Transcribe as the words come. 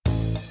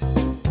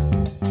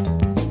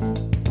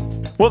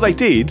What they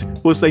did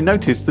was they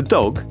noticed the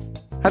dog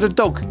had a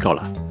dog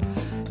collar.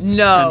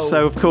 No. And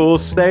so, of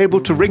course, they're able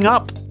to ring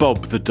up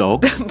Bob the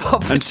dog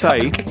and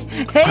say,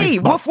 Hey,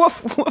 Bob,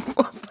 woof, woof,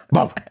 woof,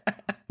 woof.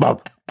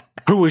 Bob,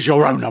 who is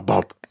your owner,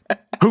 Bob?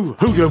 Who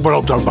you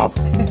belong to, Bob?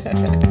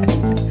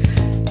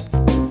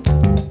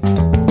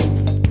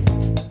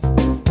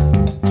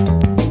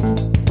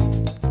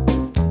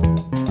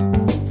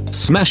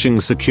 Smashing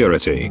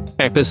Security,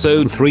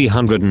 Episode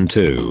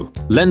 302,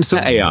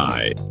 Lensa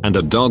AI, and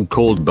a Dog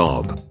Called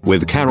Bob,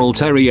 with Carol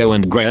Terrio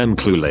and Graham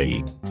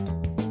Cluley.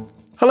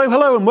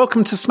 Hello, and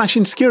welcome to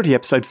Smashing Security,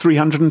 Episode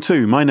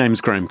 302. My name's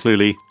Graham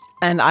Cluley.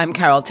 And I'm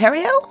Carol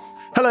Terrio.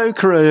 Hello,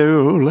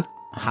 Carol.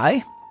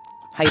 Hi.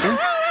 How you doing?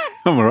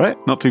 I'm all right,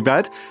 not too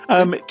bad.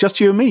 Just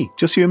you and me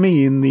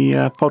in the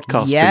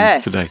podcast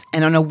booth today.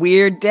 And on a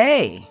weird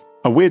day.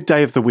 A weird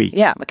day of the week.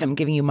 Yeah, like I'm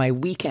giving you my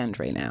weekend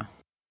right now.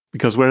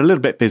 Because we're a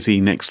little bit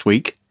busy next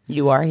week.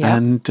 You are, yeah.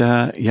 And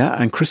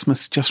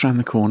Christmas just around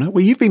the corner.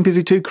 Well, you've been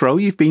busy too, Carol.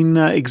 You've been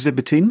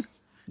exhibiting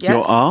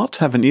your art,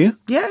 haven't you?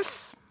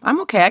 Yes, I'm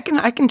okay.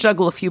 I can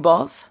juggle a few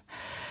balls.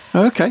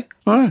 Okay,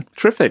 all right,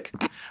 terrific.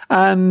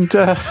 And,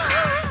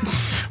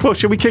 well,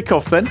 shall we kick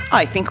off then?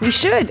 I think we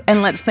should.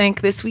 And let's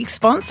thank this week's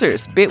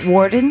sponsors,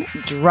 Bitwarden,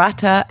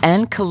 Drata,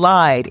 and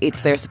Collide.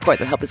 It's their support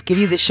that help us give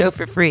you this show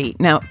for free.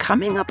 Now,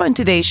 coming up on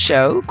today's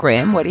show,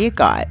 Graham, what do you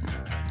got?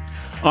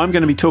 I'm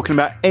going to be talking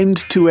about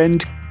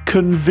end-to-end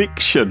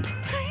conviction.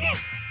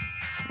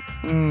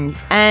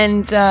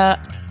 And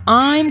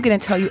I'm going to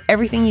tell you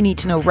everything you need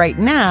to know right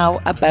now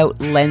about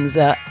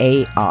Lensa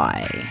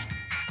AI.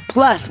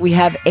 Plus, we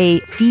have a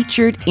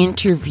featured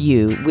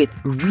interview with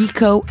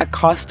Rico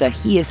Acosta.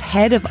 He is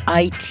head of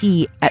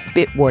IT at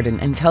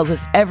Bitwarden and tells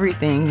us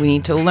everything we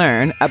need to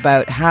learn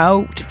about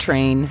how to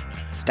train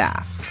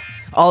staff.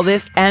 All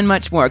this and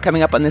much more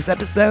coming up on this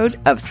episode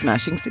of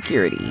Smashing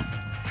Security.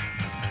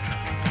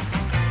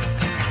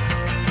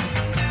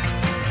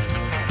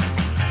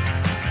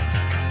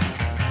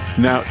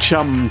 Now,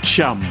 Chum,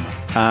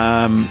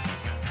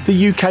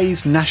 the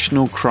UK's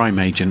National Crime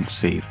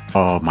Agency.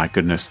 Oh my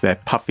goodness, they're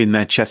puffing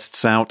their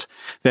chests out.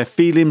 They're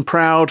feeling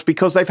proud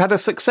because they've had a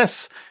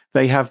success.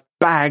 They have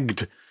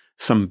bagged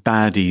some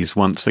baddies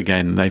once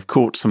again. They've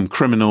caught some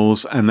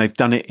criminals and they've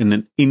done it in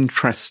an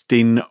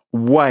interesting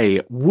way.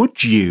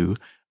 Would you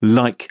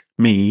like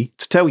me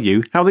to tell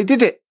you how they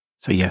did it?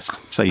 Say yes.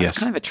 It's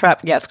kind of a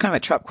trap. Yeah, it's kind of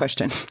a trap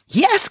question.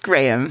 Yes,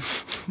 Graham.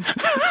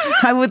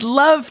 I would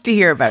love to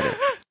hear about it.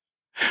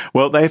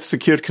 Well, they have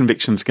secured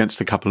convictions against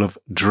a couple of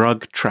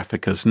drug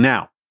traffickers.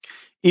 Now,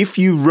 if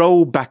you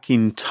roll back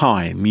in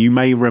time, you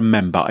may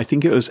remember, I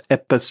think it was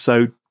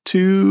episode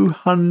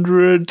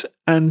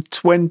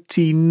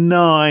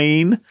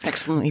 229.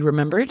 Excellently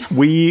remembered.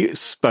 We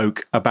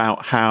spoke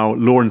about how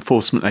law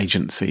enforcement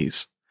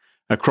agencies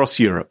across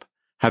Europe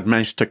had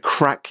managed to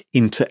crack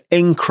into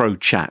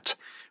EncroChat,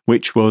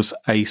 which was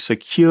a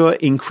secure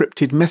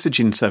encrypted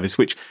messaging service,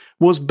 which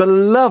was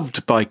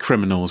beloved by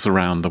criminals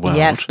around the world.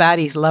 Yes,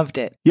 baddies loved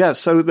it. Yeah,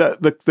 so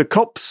the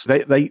cops,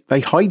 they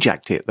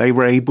hijacked it. They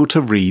were able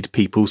to read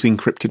people's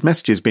encrypted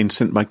messages being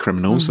sent by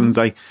criminals, and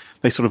they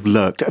sort of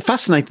lurked. A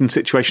fascinating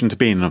situation to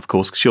be in, of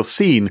course, because you're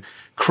seeing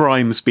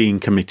crimes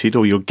being committed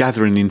or you're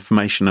gathering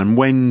information, and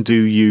when do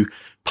you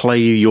play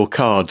your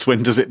cards?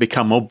 When does it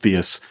become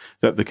obvious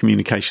that the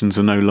communications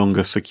are no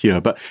longer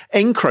secure? But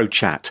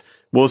EncroChat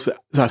was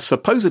a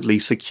supposedly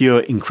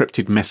secure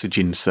encrypted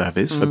messaging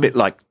service, a bit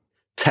like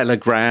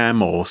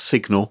Telegram or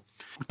Signal,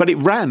 but it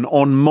ran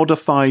on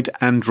modified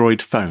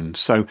Android phones.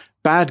 So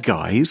bad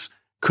guys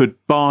could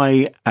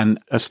buy an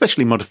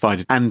especially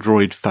modified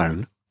Android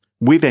phone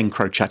with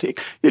EncroChat.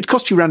 It'd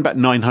cost you around about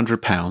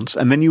 £900,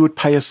 and then you would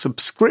pay a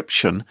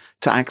subscription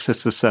to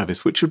access the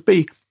service, which would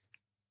be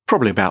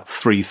probably about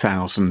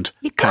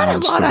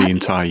 £3,000 for the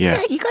entire year.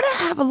 Yeah, you got to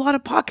have a lot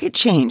of pocket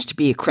change to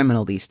be a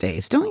criminal these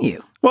days, don't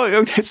you?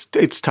 Well,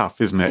 it's tough,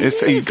 isn't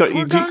it?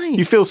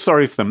 You feel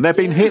sorry for them. They're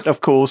being hit,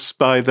 of course,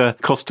 by the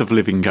cost of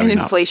living going up.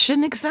 And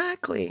inflation,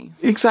 exactly.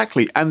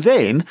 Exactly. And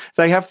then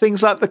they have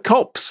things like the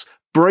cops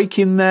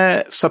breaking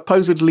their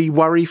supposedly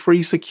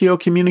worry-free secure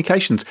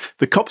communications.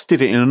 The cops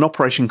did it in an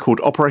operation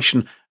called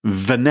Operation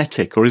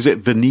Venetic, or is it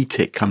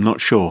Venetic? I'm not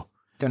sure.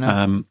 Don't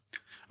know.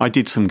 I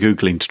did some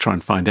Googling to try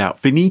and find out.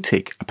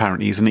 Venetic,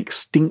 apparently, is an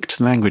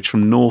extinct language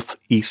from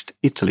northeast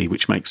Italy,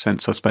 which makes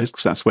sense, I suppose,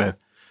 because that's where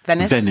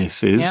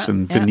Venice is,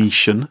 and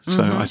Venetian.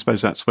 So I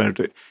suppose that's where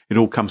it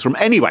all comes from.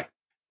 Anyway,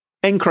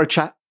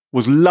 EncroChat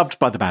was loved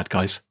by the bad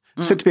guys.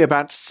 Said to be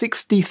about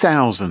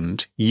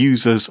 60,000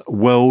 users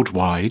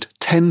worldwide.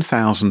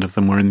 10,000 of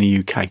them were in the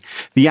UK.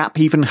 The app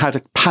even had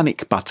a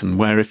panic button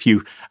where if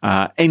you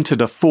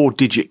entered a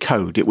 4-digit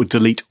code, it would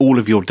delete all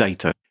of your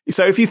data.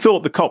 So if you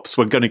thought the cops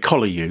were going to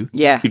collar you,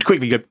 you'd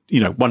quickly go,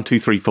 1, 2,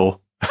 3, 4,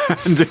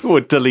 and it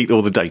would delete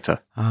all the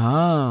data.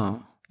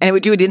 Oh. And it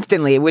would do it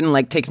instantly. It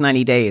wouldn't take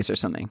 90 days or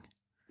something.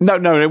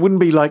 No, it wouldn't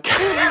be like...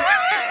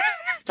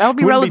 That'll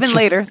be relevant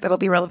later. That'll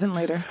be relevant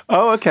later.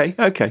 Oh, okay.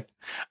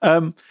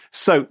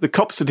 So the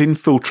cops had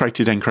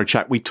infiltrated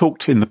EncroChat. We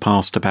talked in the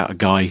past about a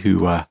guy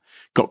who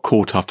got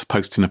caught after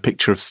posting a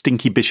picture of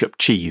Stinky Bishop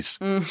cheese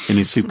in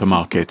his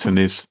supermarket, and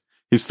his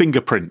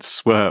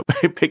fingerprints were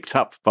picked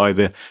up by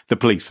the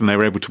police, and they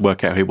were able to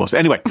work out who it was.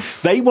 Anyway,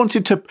 they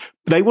wanted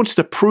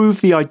to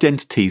prove the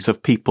identities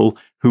of people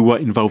who were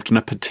involved in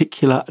a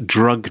particular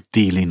drug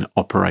dealing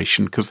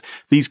operation, because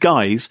these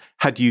guys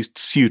had used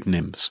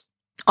pseudonyms.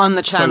 On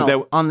the channel,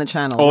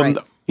 right.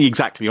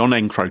 Exactly, on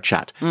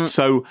EncroChat.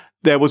 So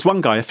there was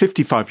one guy, a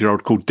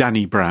 55-year-old called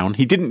Danny Brown.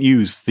 He didn't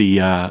use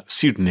the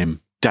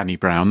pseudonym Danny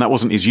Brown. That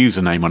wasn't his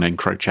username on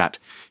EncroChat.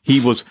 He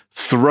was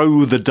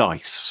Throw the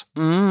Dice.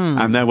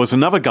 And there was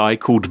another guy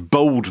called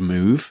Bold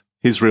Move.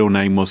 His real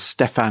name was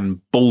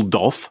Stefan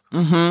Boldoff.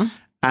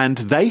 And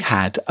they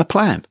had a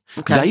plan.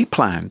 Okay. They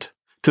planned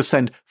to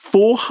send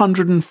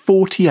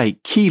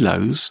 448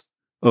 kilos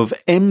of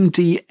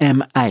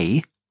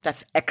MDMA.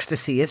 That's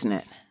ecstasy, isn't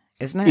it?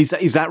 Is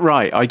that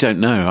right? I don't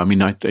know. I mean,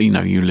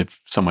 you live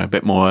somewhere a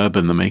bit more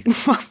urban than me.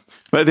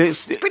 But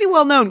it's pretty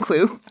well known,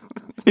 Clue.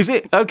 Is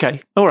it?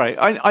 Okay. All right.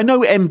 I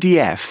know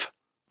MDF.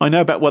 I know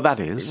about what that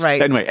is.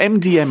 Right. Anyway,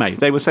 MDMA.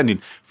 They were sending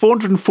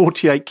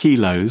 448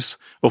 kilos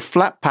of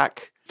flat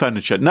pack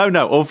furniture.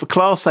 Of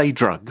Class A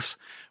drugs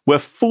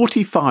worth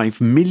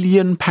 £45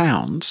 million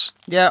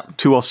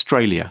to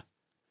Australia.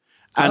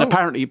 And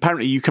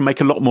apparently you can make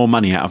a lot more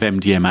money out of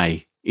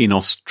MDMA in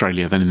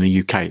Australia than in the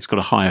UK. It's got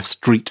a higher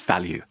street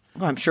value.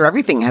 Well, I'm sure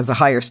everything has a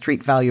higher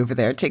street value over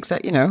there. It takes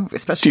that,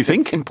 especially if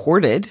it's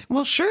imported.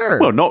 Well, sure.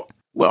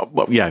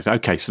 Well, yeah,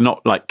 okay. So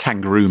not like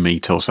kangaroo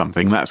meat or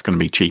something. That's going to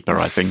be cheaper,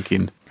 I think,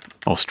 in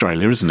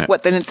Australia, isn't it?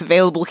 What, then it's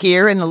available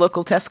here in the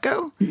local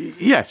Tesco?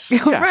 Yes.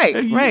 Yeah.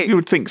 Right. You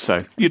would think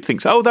so. You'd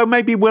think so. Although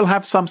maybe we'll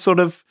have some sort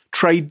of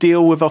trade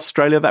deal with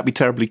Australia. That'd be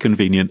terribly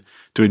convenient,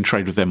 doing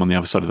trade with them on the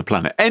other side of the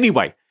planet.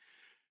 Anyway,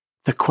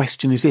 the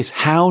question is this.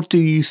 How do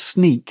you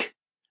sneak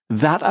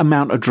that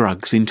amount of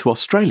drugs into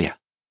Australia?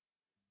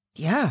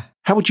 Yeah.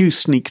 How would you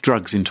sneak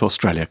drugs into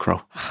Australia,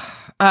 Kroll?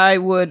 I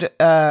would,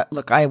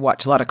 look, I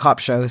watch a lot of cop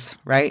shows,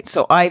 right?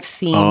 So I've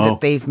seen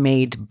that they've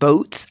made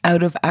boats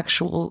out of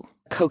actual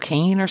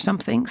cocaine or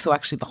something. So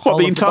actually the whole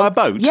the entire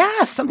boat?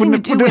 Yeah, something to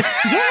do with,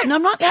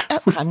 I'm not,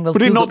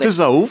 would it not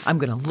dissolve? I'm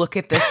going to look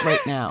at this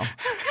right now.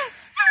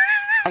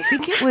 I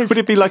think it was. Would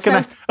it be like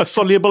a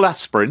soluble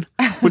aspirin?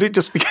 Would it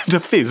just begin to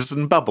fizz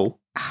and bubble?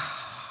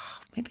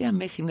 Maybe I'm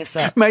making this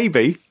up.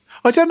 Maybe.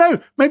 I don't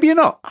know. Maybe you're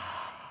not.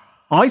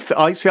 I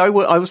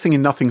was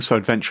thinking nothing so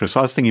adventurous.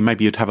 I was thinking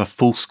maybe you'd have a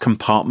false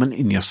compartment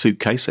in your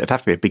suitcase. It'd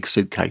have to be a big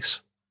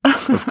suitcase,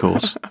 of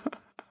course.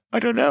 I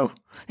don't know.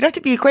 It'd have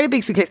to be quite a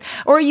big suitcase.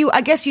 Or you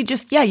have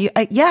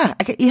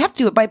to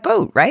do it by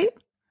boat, right?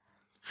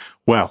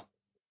 Well,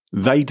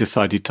 they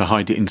decided to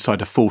hide it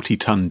inside a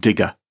 40-ton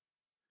digger.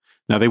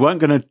 Now, they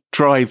weren't going to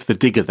drive the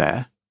digger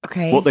there.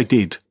 Okay. What they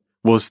did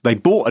was they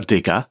bought a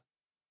digger,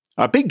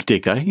 a big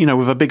digger,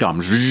 with a big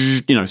arm,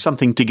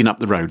 something digging up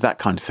the road, that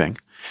kind of thing.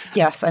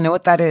 Yes, I know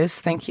what that is.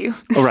 Thank you.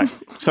 All right.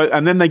 So,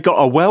 and then they got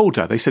a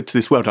welder. They said to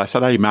this welder, I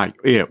said, hey, mate,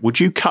 here, would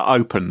you cut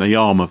open the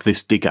arm of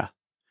this digger?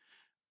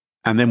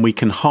 And then we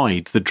can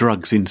hide the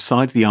drugs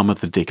inside the arm of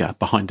the digger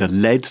behind a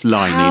lead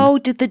lining. How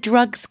did the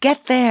drugs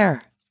get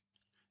there?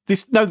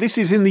 This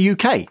is in the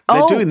UK.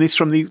 They're doing this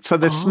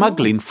they're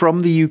smuggling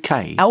from the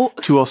UK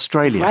to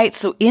Australia. Right.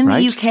 So in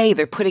the UK,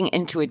 they're putting it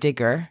into a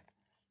digger.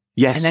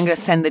 Yes. And then going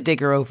to send the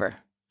digger over.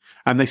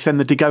 And they send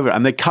the digger over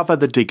and they cover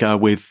the digger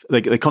with,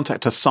 they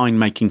contact a sign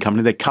making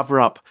company. They cover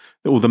up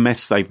all the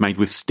mess they've made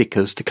with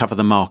stickers to cover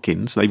the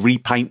markings. They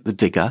repaint the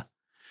digger.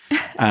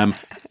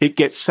 It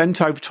gets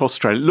sent over to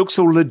Australia. It looks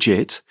all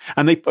legit.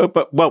 And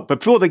but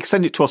before they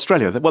send it to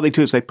Australia, what they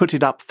do is they put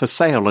it up for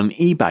sale on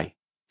eBay.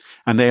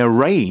 And they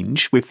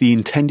arrange with the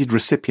intended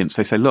recipients.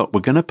 They say, look,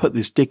 we're going to put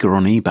this digger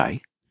on eBay.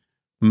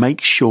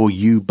 Make sure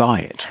you buy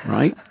it,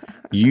 right?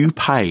 You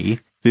pay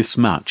this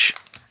much.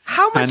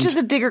 How much does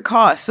a digger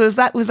cost? So was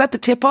that the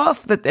tip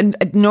off that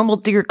a normal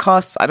digger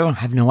costs? I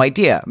have no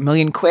idea. $1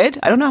 million?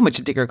 I don't know how much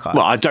a digger costs.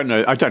 Well, I don't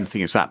know. I don't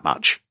think it's that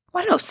much.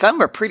 Well, I know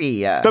some are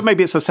pretty. But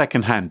maybe it's a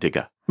second-hand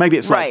digger. Maybe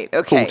it's like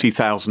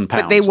 £40,000.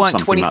 But they want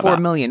 $24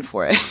 million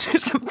for it or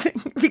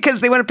something because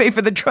they want to pay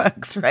for the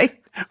drugs, right?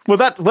 Well,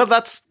 that's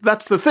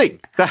the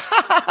thing.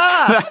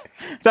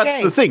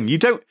 That's the thing. You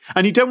don't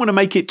want to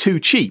make it too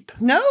cheap.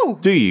 No,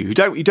 do you? You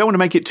don't want to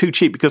make it too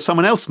cheap because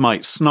someone else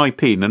might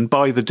snipe in and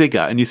buy the digger,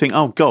 and you think,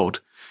 oh God,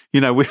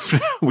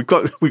 we've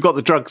got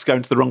the drugs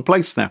going to the wrong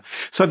place now.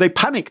 So they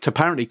panicked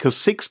apparently because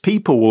 6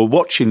 people were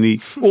watching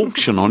the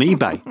auction on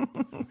eBay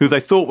who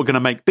they thought were going to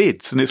make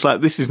bids, and it's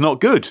like, this is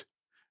not good.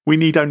 We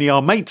need only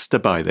our mates to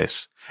buy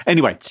this.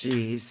 Anyway,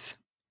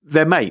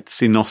 their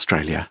mates in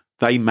Australia,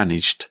 they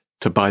managed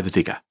to buy the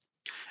digger.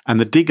 And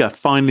the digger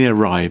finally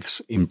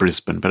arrives in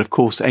Brisbane. But of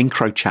course,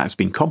 EncroChat has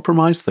been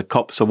compromised. The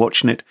cops are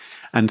watching it.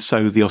 And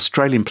so the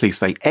Australian police,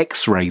 they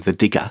x-ray the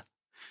digger.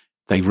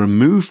 They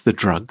remove the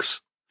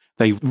drugs.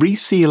 They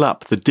reseal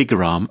up the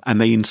digger arm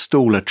and they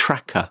install a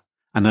tracker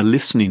and a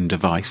listening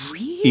device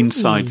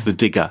inside the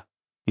digger.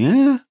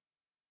 Yeah.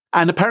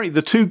 And apparently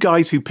the 2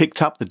 guys who picked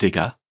up the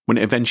digger, when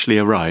it eventually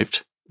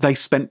arrived, they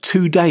spent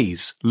 2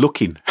 days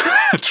looking,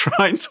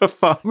 trying to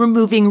find...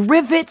 Removing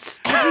rivets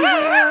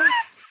everywhere.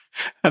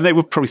 And they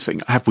were probably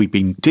saying, have we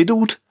been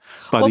diddled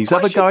by these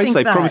other guys?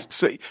 They promised to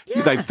say,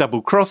 they've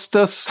double-crossed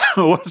us.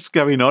 What's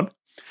going on?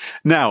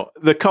 Now,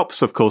 the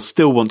cops, of course,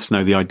 still want to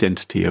know the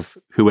identity of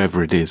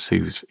whoever it is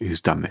who's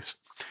done this.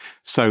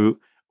 So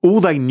all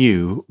they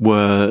knew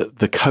were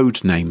the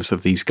code names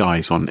of these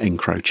guys on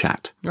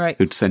EncroChat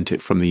who'd sent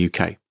it from the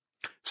UK.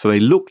 So they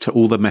looked at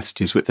all the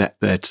messages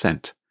they'd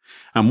sent.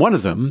 And one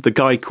of them, the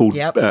guy called,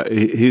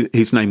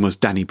 his name was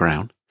Danny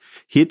Brown.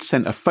 He had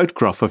sent a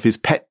photograph of his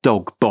pet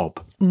dog,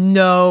 Bob.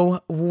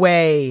 No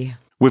way.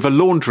 With a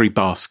laundry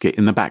basket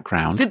in the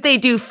background. Did they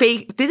do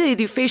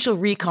facial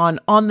recon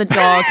on the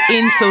dog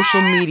in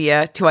social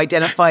media to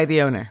identify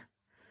the owner?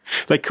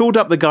 They called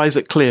up the guys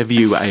at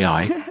Clearview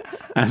AI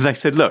and they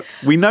said, look,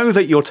 we know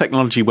that your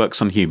technology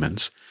works on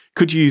humans.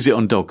 Could you use it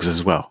on dogs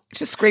as well?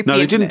 Just scrape the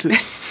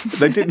internet.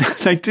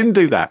 They didn't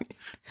do that.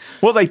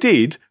 What they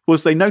did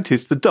was they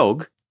noticed the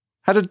dog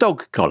had a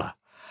dog collar.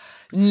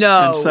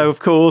 No. And so, of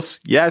course,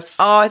 yes.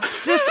 Oh,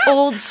 it's just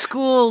old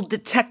school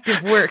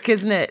detective work,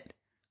 isn't it?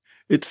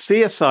 It's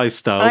CSI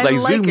style. They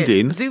zoomed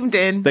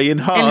in. They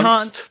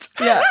enhanced.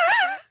 Yeah.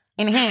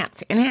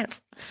 Enhance.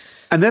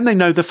 And then they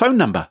know the phone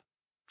number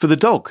for the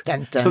dog.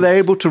 Dun, dun. So they're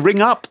able to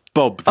ring up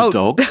Bob the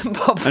dog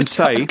Bob and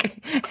say,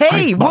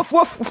 hey, Bob.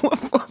 woof, woof,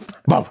 woof, woof.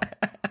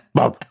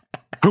 Bob,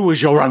 who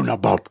is your owner,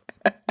 Bob?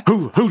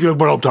 Who you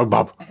belong to,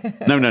 Bob?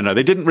 No.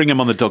 They didn't ring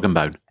him on the dog and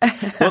bone.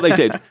 What they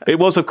did, it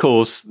was, of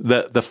course,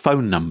 the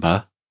phone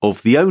number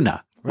of the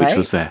owner, which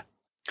was there.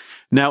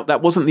 Now,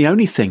 that wasn't the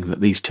only thing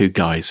that these two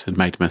guys had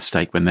made a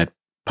mistake when they'd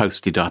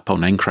posted up on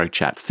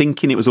EncroChat,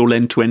 thinking it was all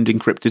end-to-end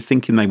encrypted,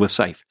 thinking they were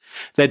safe.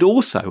 They'd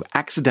also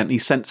accidentally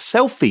sent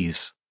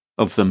selfies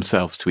of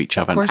themselves to each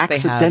other, an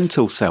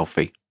accidental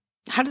selfie.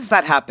 How does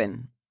that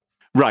happen?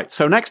 Right,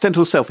 so an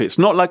accidental selfie, it's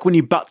not like when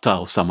you butt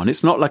dial someone,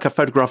 it's not like a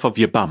photograph of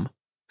your bum.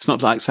 It's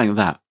not like saying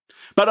that.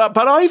 But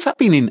I've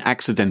been in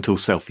accidental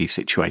selfie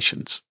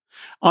situations.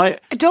 I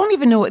don't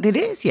even know what it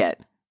is yet.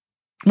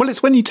 Well,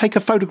 it's when you take a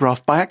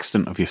photograph by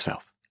accident of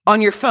yourself.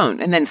 On your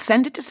phone and then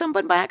send it to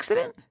someone by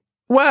accident?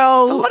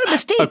 Well... It's a lot of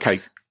mistakes. Okay.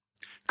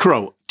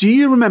 Crow, do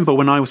you remember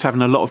when I was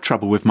having a lot of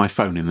trouble with my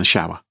phone in the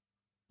shower?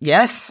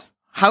 Yes.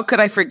 How could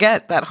I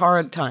forget that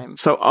horrid time?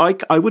 So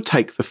I would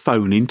take the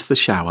phone into the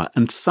shower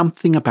and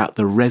something about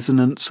the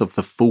resonance of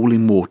the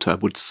falling water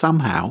would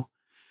somehow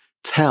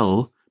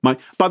tell my...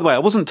 By the way, I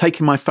wasn't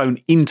taking my phone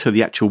into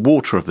the actual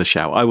water of the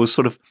shower. I was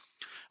sort of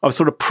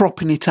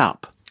propping it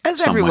up.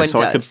 As everyone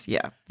does,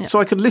 yeah. So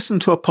I could listen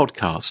to a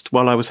podcast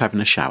while I was having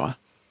a shower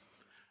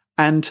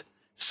and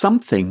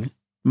something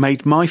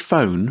made my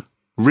phone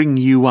ring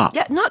you up.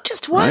 Yeah, not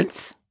just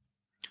once.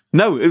 Right?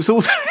 No, it was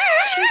all...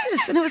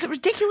 Jesus, and it was at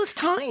ridiculous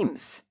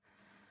times.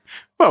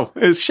 Well,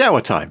 it was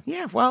shower time.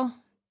 Yeah, well.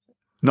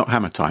 Not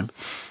hammer time.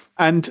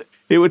 And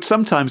it would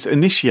sometimes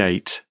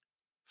initiate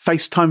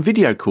FaceTime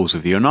video calls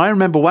with you. And I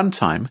remember one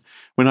time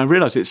when I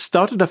realised it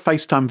started a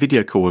FaceTime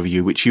video call with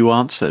you, which you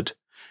answered.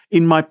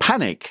 In my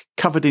panic,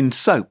 covered in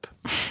soap,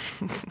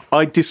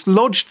 I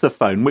dislodged the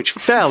phone, which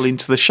fell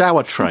into the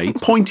shower tray,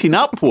 pointing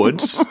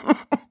upwards.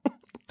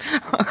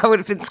 I would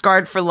have been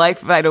scarred for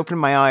life if I'd opened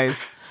my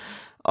eyes.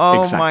 Oh,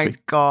 exactly. My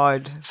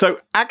God. So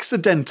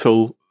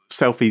accidental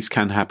selfies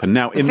can happen.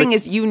 Now, the thing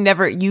is, you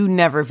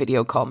never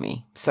video call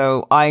me.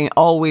 So I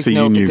always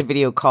know if it's a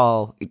video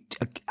call,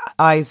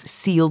 eyes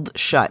sealed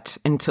shut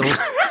until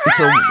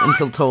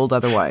told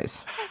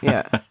otherwise.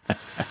 Yeah.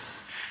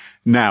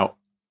 Now,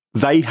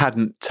 they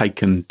hadn't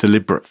taken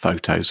deliberate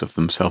photos of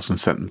themselves and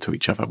sent them to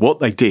each other. What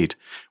they did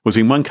was,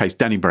 in one case,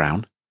 Danny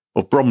Brown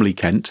of Bromley,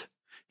 Kent,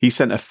 he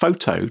sent a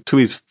photo to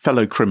his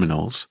fellow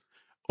criminals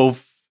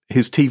of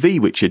his TV,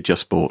 which he'd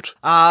just bought.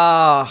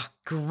 Ah,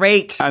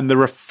 great. And the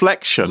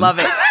reflection. Love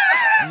it.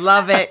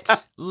 Love it.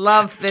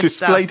 Love this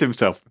displayed stuff.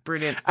 Himself.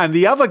 Brilliant. And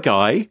the other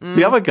guy,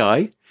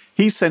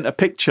 he sent a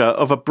picture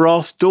of a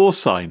brass door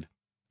sign.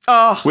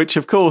 Oh. Which,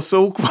 of course,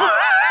 all...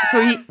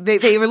 So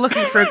they were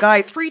looking for a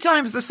guy 3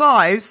 times the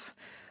size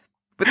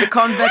with the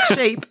convex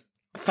shape.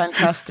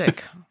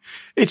 Fantastic.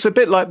 It's a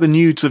bit like the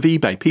nudes of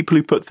eBay. People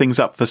who put things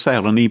up for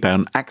sale on eBay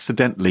and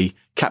accidentally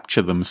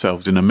capture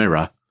themselves in a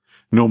mirror,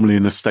 normally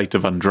in a state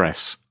of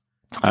undress.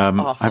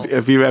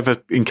 Have you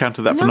ever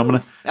encountered that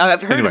phenomenon?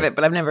 I've heard of it,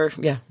 but I've never,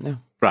 no.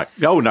 Right.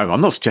 Oh, no,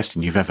 I'm not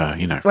suggesting you've ever,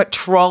 What,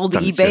 trawled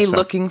eBay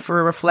looking for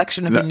a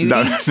reflection of a nudie?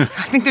 No.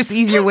 I think there's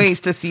easier ways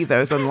to see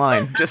those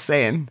online, just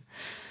saying.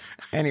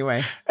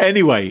 Anyway,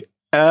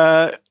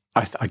 I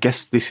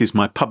guess this is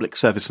my public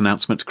service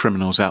announcement to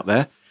criminals out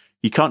there.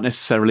 You can't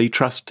necessarily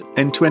trust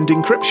end-to-end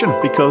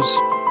encryption because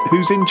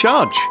who's in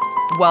charge?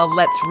 Well,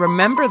 let's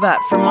remember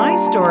that for my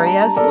story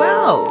as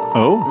well.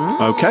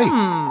 Oh, okay.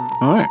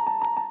 All right.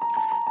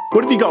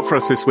 What have you got for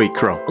us this week,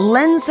 Crow?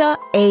 Lensa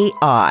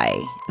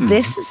AI.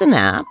 This is an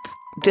app,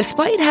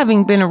 despite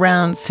having been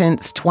around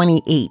since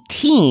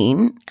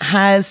 2018,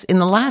 has in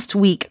the last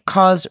week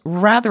caused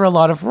rather a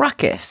lot of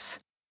ruckus.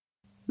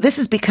 This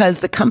is because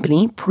the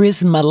company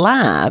Prisma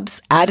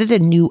Labs added a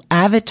new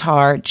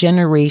avatar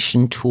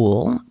generation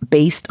tool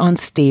based on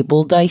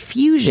Stable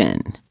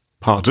Diffusion.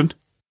 Pardon?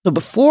 So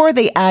before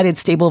they added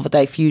Stable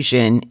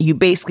Diffusion,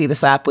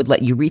 this app would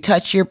let you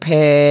retouch your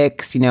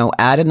pics,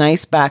 add a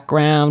nice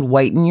background,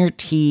 whiten your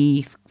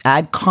teeth,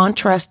 add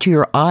contrast to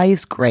your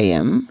eyes,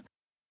 Graham,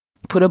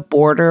 put a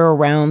border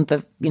around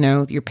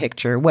your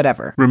picture,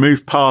 whatever.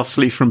 Remove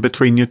parsley from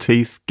between your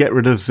teeth, get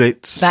rid of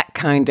zits. That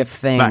kind of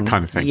thing.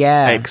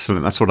 Yeah.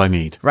 Excellent. That's what I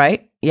need.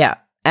 Right? Yeah.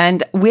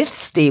 And with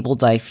Stable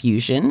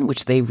Diffusion,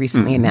 which they've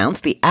recently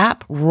announced, the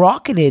app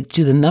rocketed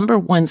to the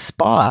 #1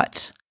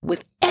 spot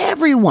with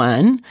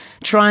everyone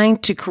trying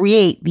to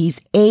create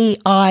these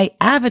AI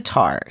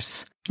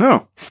avatars.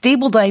 Oh.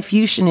 Stable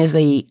Diffusion is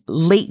a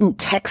latent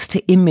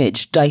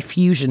text-to-image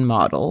diffusion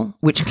model,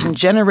 which can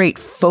generate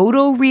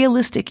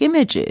photorealistic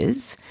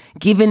images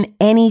given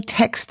any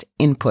text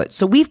input.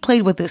 So we've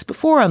played with this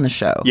before on the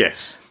show.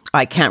 Yes.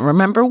 I can't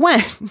remember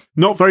when.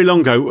 Not very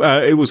long ago.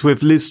 It was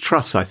with Liz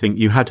Truss, I think.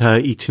 You had her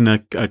eating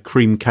a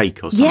cream cake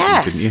or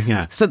something, didn't you?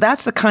 Yeah. So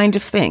that's the kind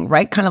of thing,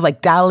 right? Kind of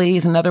like DALL-E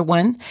is another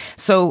one.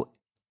 So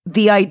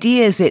the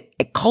idea is it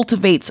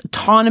cultivates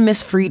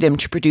autonomous freedom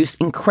to produce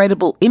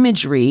incredible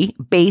imagery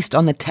based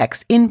on the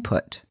text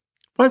input.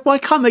 Why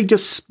can't they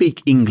just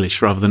speak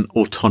English rather than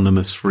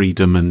autonomous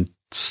freedom and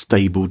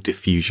stable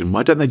diffusion?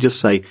 Why don't they just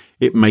say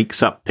it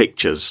makes up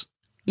pictures?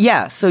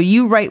 Yeah, so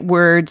you write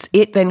words,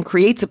 it then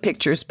creates a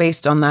pictures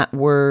based on that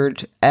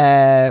word.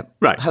 Right.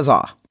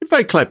 Huzzah.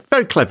 Very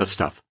clever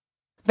stuff.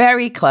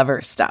 Very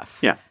clever stuff.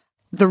 Yeah.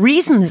 The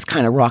reason this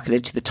kind of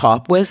rocketed to the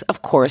top was,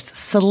 of course,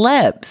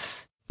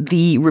 celebs.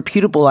 The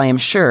reputable, I am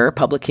sure,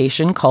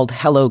 publication called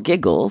Hello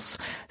Giggles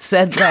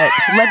said that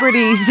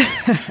celebrities...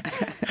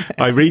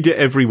 I read it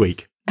every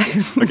week.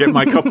 I get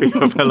my copy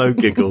of Hello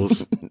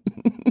Giggles.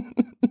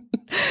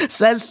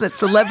 Says that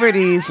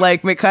celebrities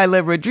like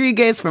Michaela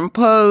Rodriguez from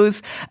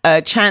Pose,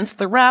 Chance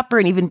the Rapper,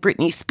 and even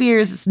Britney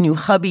Spears' new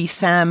hubby,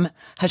 Sam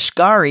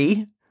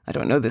Hashgari. I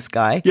don't know this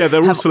guy. Yeah,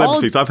 they're all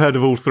celebrities. I've heard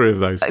of all three of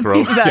those,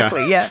 Carol.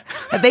 Exactly, yeah.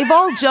 They've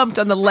all jumped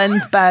on the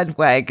Lens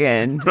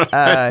bandwagon to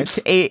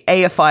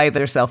AFI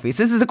their selfies.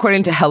 This is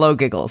according to Hello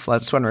Giggles. I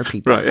just want to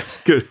repeat that. Right,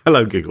 good.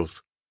 Hello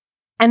Giggles.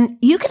 And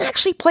you can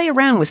actually play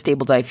around with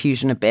Stable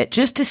Diffusion a bit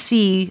just to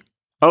see...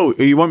 Oh,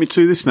 you want me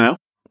to do this now?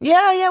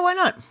 Yeah, why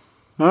not?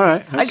 All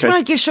right. Okay. I just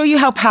want to show you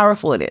how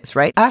powerful it is,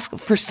 right? Ask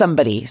for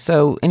somebody.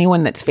 So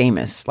anyone that's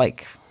famous,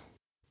 like...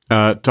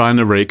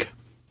 Diana Rigg.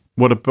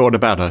 What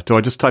about her? Do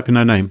I just type in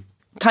her name?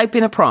 Type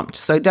in a prompt.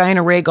 So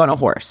Diana Rigg on a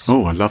horse. I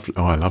love the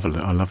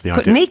idea.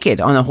 Put naked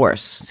on a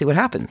horse. See what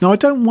happens. No, I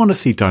don't want to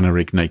see Diana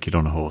Rigg naked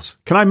on a horse.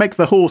 Can I make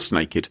the horse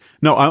naked?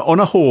 No, on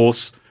a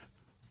horse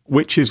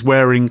which is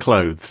wearing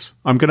clothes.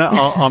 I'm going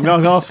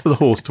to ask for the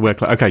horse to wear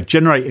clothes. Okay,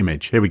 generate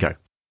image. Here we go.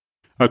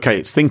 Okay,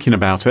 it's thinking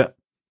about it.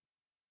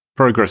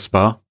 Progress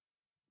bar.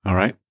 All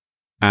right.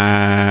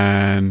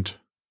 And...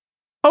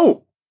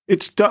 Oh,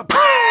 it's done.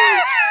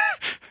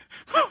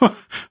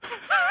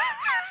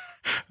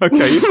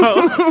 Okay.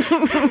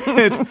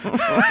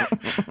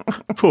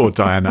 Poor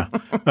Diana.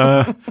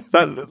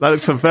 That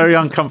looks a very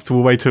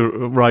uncomfortable way to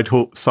ride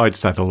side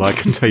saddle, I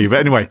can tell you. But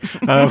anyway,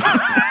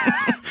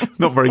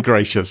 not very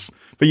gracious.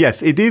 But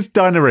yes, it is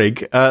Diana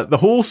Rigg. The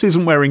horse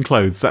isn't wearing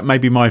clothes. That may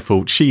be my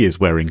fault. She is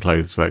wearing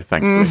clothes, though,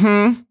 thankfully.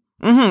 Mm-hmm.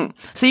 Mm-hmm.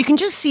 So you can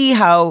just see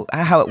how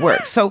it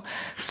works.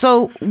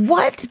 So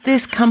what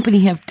this company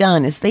have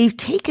done is they've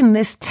taken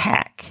this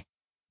tech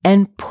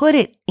and put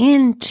it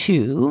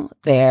into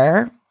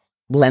their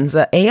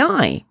Lensa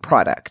AI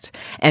product.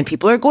 And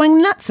people are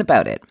going nuts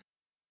about it.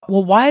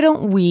 Well, why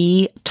don't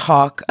we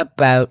talk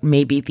about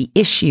maybe the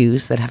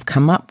issues that have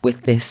come up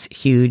with this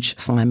huge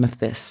slime of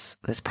this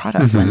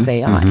product, Lensa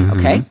AI,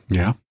 okay?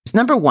 Yeah. It's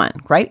number one,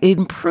 right? It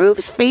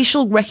improves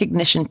facial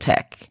recognition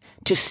tech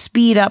to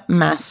speed up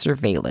mass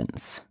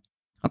surveillance.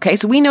 Okay,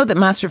 so we know that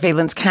mass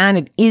surveillance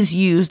is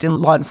used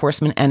in law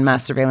enforcement and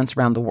mass surveillance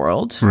around the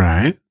world.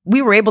 Right.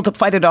 We were able to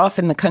fight it off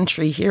in the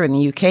country here in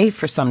the UK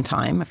for some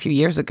time, a few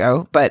years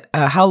ago, but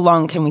how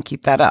long can we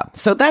keep that up?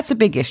 So that's a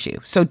big issue.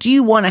 So do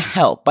you want to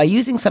help? By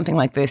using something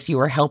like this, you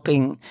are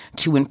helping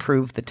to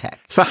improve the tech.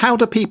 So how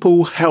do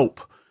people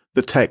help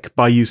the tech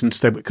by using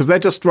Stable? Because they're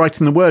just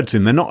writing the words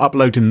in. They're not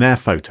uploading their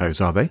photos,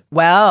 are they?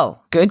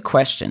 Well, good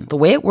question. The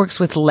way it works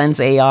with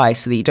Lens AI,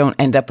 so that you don't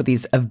end up with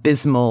these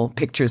abysmal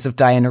pictures of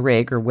Diana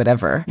Rigg or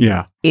whatever,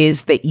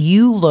 is that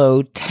you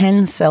load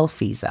 10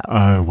 selfies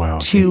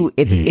up to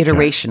its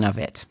iteration of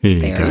it.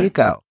 There you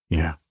go.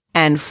 Yeah.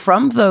 And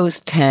from those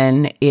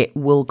 10, it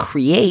will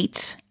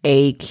create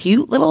a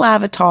cute little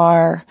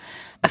avatar,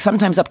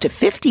 sometimes up to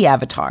 50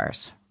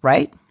 avatars,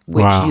 right?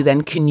 Which you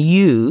then can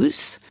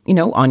use,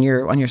 on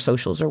your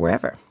socials or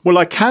wherever. Well,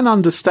 I can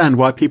understand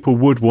why people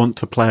would want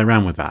to play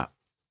around with that,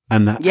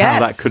 and how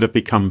that could have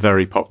become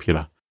very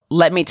popular.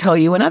 Let me tell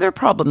you another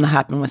problem that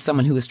happened with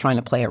someone who was trying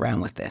to play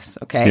around with this,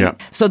 okay? Yeah.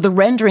 So the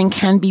rendering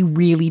can be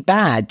really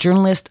bad.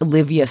 Journalist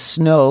Olivia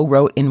Snow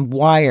wrote in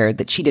Wired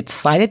that she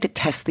decided to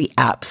test the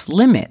app's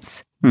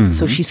limits. Mm-hmm.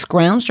 So she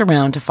scrounged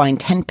around to find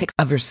 10 pics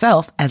of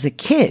herself as a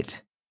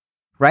kid.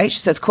 right? She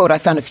says, quote, I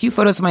found a few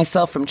photos of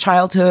myself from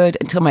childhood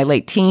until my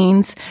late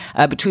teens.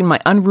 Between my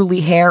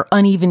unruly hair,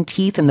 uneven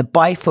teeth, and the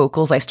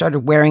bifocals I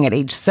started wearing at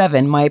age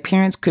 7, my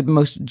appearance could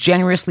most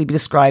generously be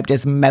described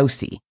as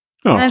mousy.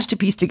 I managed to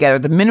piece together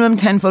the minimum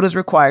 10 photos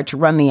required to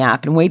run the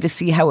app and wait to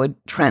see how it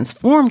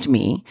transformed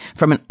me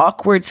from an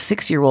awkward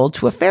 6-year-old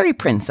to a fairy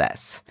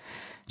princess.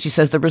 She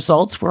says the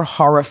results were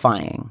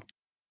horrifying.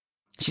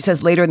 She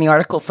says later in the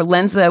article, for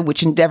Lensa,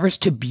 which endeavors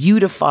to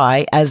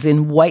beautify, as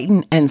in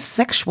whiten and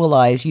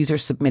sexualize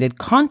user-submitted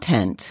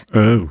content,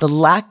 the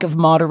lack of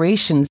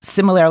moderation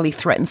similarly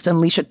threatens to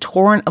unleash a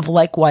torrent of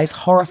likewise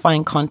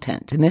horrifying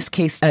content, in this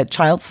case,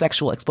 child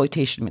sexual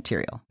exploitation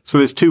material. So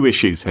there's two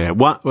issues here.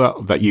 One,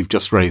 that you've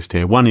just raised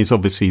here. One is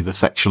obviously the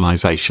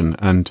sexualization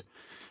and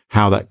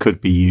how that could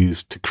be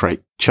used to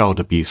create child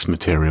abuse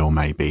material,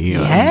 maybe.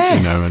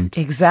 Yes,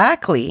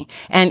 exactly.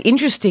 And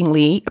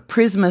interestingly,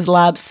 Prisma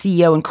Labs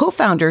CEO and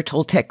co-founder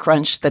told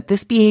TechCrunch that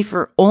this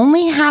behavior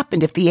only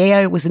happened if the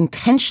AI was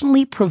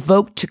intentionally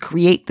provoked to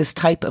create this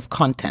type of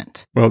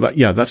content. Well,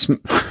 that's...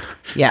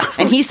 Yeah.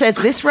 And he says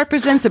this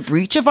represents a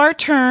breach of our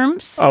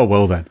terms. Oh,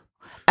 well then.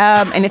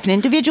 And if an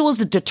individual is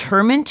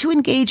determined to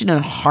engage in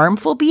a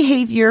harmful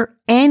behavior,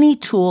 any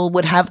tool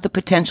would have the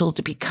potential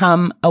to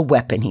become a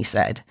weapon, he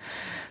said.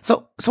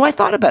 So I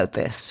thought about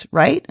this,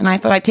 right? And I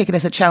thought I'd take it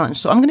as a challenge.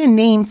 So I'm going to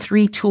name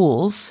 3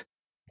 tools,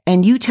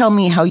 and you tell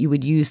me how you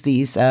would use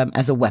these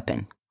as a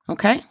weapon.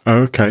 Okay?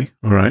 Okay.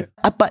 All right.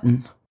 A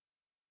button.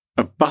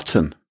 A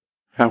button?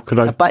 How could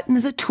I? A button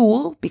is a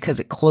tool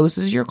because it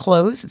closes your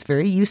clothes. It's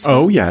very useful.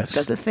 Oh, yes. It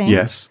does a thing.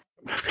 Yes.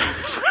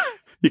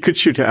 You could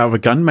shoot it out of a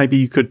gun. Maybe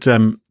you could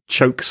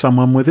choke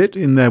someone with it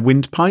in their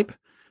windpipe.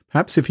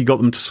 Perhaps if you got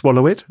them to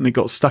swallow it and it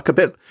got stuck a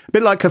bit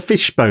like a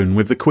fishbone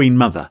with the Queen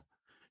Mother.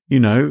 You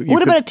know.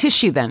 What about a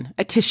tissue then?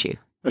 A tissue.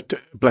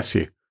 Bless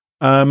you.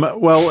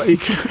 Well, you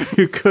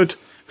could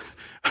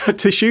a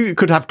tissue. You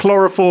could have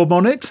chloroform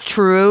on it.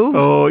 True.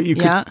 Or you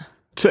could.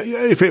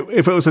 If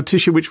it was a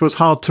tissue which was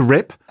hard to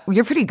rip. Well,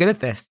 you're pretty good at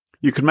this.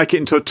 You could make it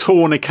into a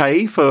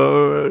tourniquet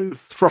for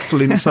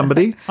throttling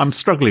somebody. I'm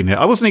struggling here.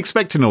 I wasn't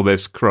expecting all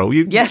this, Kroll.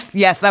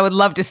 Yes, I would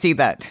love to see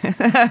that.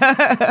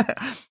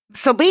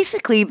 So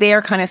basically, they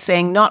are kind of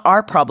saying, not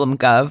our problem,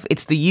 Gov.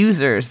 It's the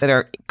users that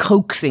are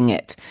coaxing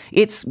it.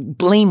 It's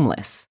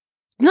blameless.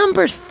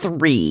 Number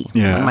 3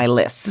 on my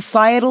list,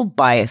 societal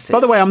biases. By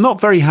the way, I'm not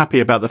very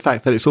happy about the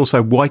fact that it's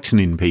also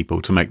whitening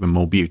people to make them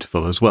more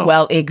beautiful as well.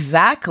 Well,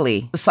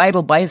 exactly.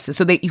 Societal biases.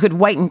 So you could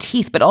whiten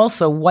teeth, but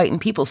also whiten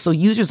people. So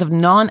users of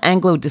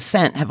non-Anglo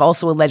descent have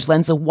also alleged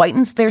Lensa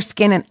whitens their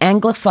skin and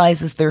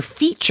anglicizes their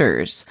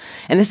features.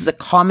 And this is a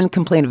common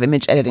complaint of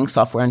image editing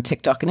software on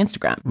TikTok and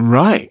Instagram.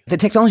 Right. The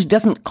technology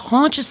doesn't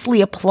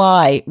consciously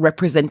apply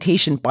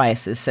representation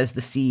biases, says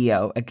the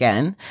CEO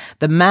again.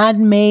 The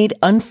man-made,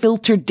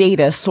 unfiltered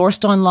data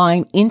sourced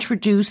online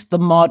introduced the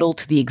model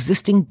to the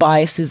existing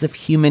biases of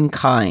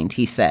humankind,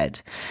 he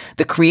said.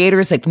 The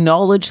creators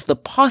acknowledge the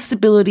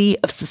possibility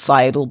of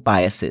societal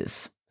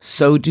biases.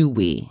 So do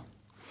we.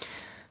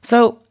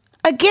 So,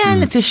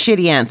 again, it's a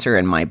shitty answer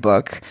in my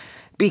book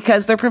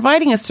because they're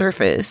providing a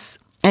surface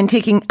and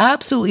taking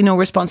absolutely no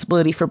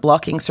responsibility for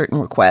blocking certain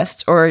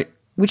requests,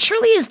 which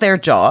surely is their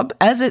job,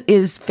 as it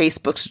is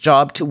Facebook's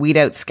job to weed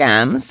out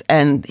scams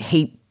and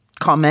hate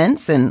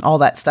comments and all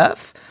that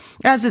stuff.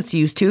 As it's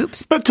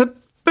YouTube's.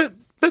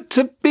 But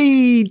to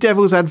be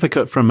devil's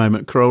advocate for a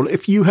moment, Kroll,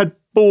 if you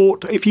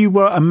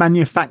were a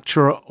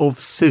manufacturer of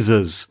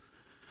scissors,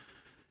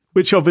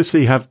 which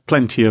obviously have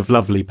plenty of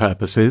lovely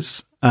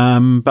purposes,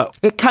 but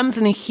it comes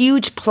in a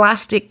huge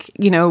plastic,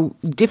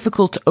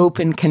 difficult to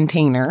open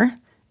container,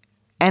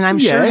 and I'm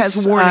sure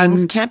has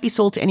warnings, can't be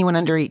sold to anyone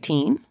under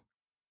 18.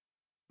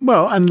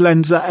 Well, and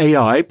Lensa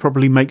AI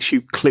probably makes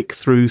you click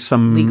through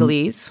some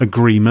legalese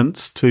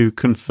agreements to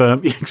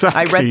confirm.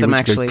 Exactly. I read them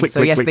actually.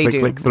 Yes, they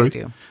do. They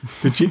do.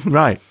 Did you?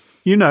 Right.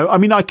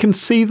 I can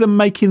see them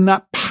making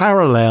that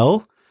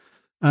parallel.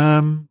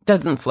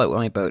 Doesn't float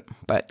my boat,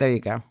 but there you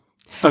go.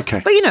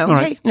 Okay. But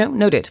right. Hey,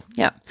 noted.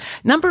 Yeah.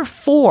 Number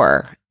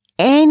 4,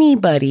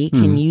 anybody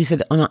can use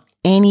it on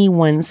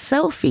anyone's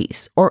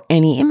selfies or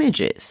any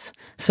images.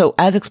 So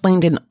as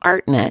explained in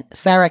ArtNet,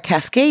 Sarah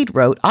Cascade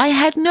wrote, I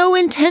had no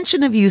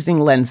intention of using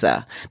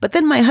Lensa, but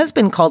then my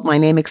husband called my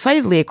name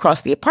excitedly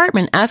across the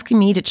apartment asking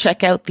me to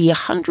check out the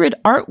 100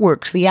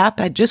 artworks the app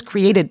had just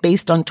created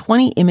based on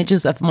 20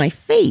 images of my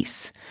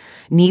face.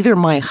 Neither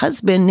my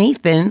husband,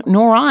 Nathan,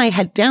 nor I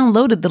had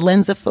downloaded the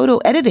Lensa photo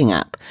editing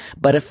app,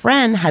 but a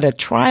friend had a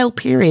trial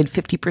period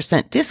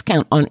 50%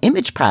 discount on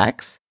image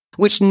packs,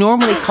 which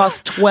normally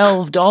cost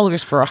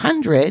 $12 for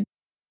 100.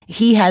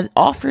 He had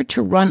offered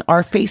to run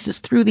our faces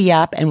through the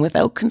app, and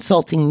without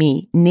consulting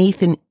me,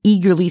 Nathan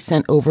eagerly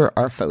sent over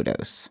our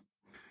photos.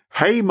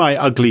 Hey, my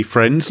ugly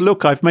friends,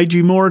 look, I've made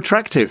you more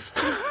attractive.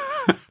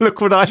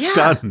 Look what I've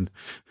done.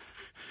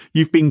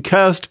 You've been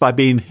cursed by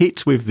being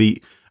hit with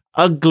the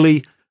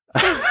ugly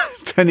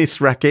tennis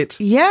racket.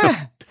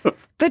 Yeah.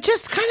 They're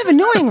just kind of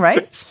annoying,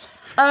 right?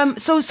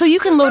 So you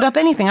can load up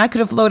anything. I could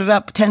have loaded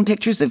up 10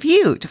 pictures of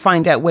you to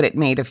find out what it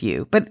made of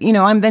you. But,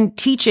 I'm then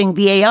teaching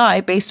the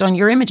AI based on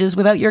your images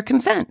without your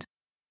consent.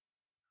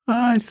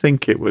 I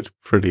think it would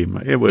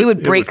it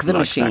would break the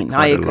machine.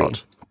 I agree.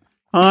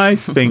 I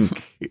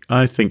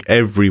think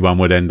everyone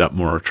would end up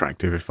more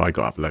attractive if I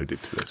got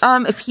uploaded to this.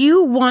 If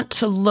you want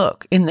to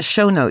look in the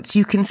show notes,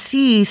 you can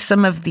see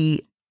some of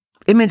the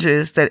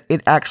images that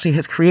it actually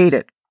has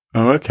created.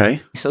 Oh,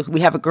 okay. So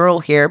we have a girl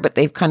here, but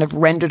they've kind of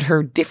rendered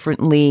her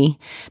differently.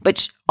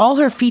 But all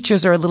her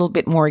features are a little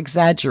bit more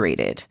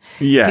exaggerated.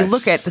 Yes. If you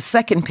look at the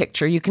second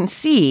picture, you can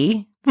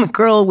see the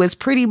girl was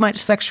pretty much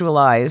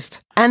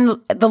sexualized.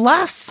 And the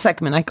last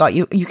segment I got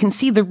you can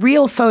see the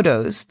real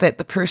photos that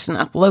the person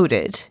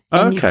uploaded.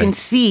 And you can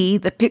see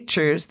the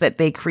pictures that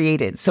they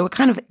created. So it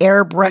kind of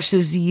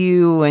airbrushes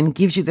you and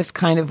gives you this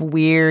kind of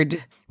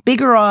weird,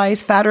 bigger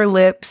eyes, fatter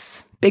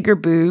lips, bigger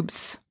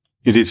boobs.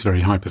 It is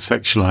very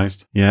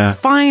hypersexualized. Yeah.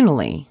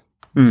 Finally,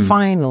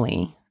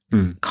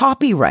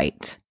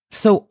 copyright.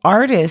 So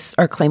artists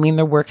are claiming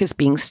their work is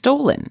being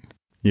stolen.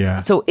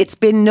 Yeah. So it's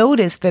been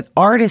noticed that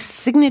artists'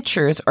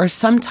 signatures are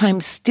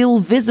sometimes still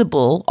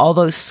visible,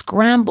 although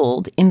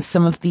scrambled in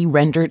some of the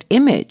rendered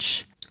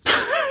image.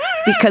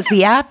 Because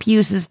the app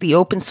uses the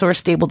open source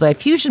Stable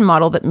Diffusion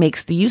model that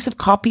makes the use of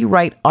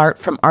copyright art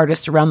from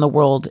artists around the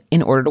world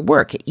in order to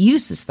work. It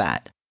uses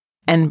that.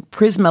 And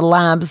Prisma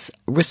Labs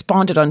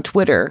responded on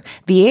Twitter,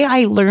 the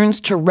AI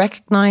learns to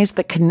recognize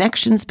the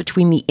connections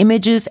between the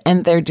images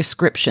and their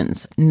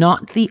descriptions,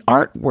 not the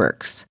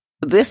artworks.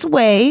 This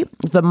way,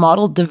 the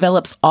model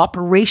develops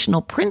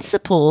operational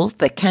principles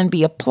that can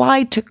be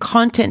applied to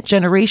content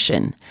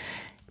generation,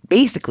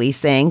 basically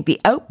saying the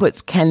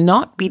outputs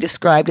cannot be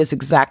described as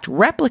exact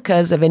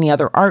replicas of any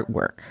other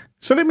artwork.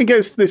 So let me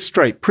get this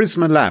straight.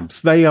 Prisma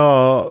Labs, they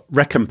are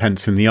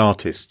recompensing the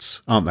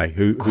artists, aren't they?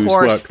 Whose work they use. Of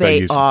course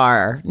they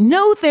are.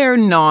 No, they're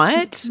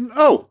not.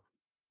 Oh.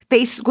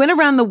 They went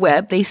around the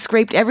web. They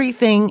scraped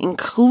everything,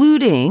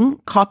 including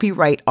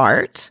copyright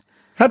art.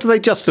 How do they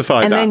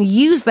justify and that? And then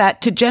use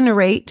that to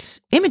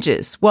generate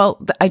images.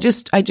 Well, I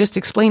just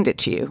explained it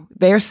to you.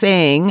 They're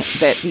saying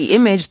that the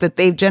image that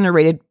they've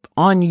generated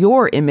on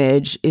your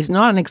image is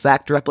not an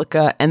exact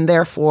replica, and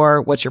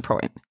therefore, what's your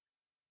point?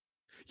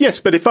 Yes,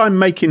 but if I'm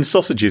making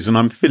sausages and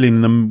I'm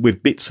filling them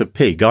with bits of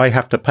pig, I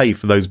have to pay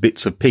for those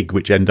bits of pig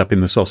which end up in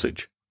the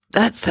sausage.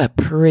 That's a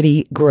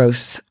pretty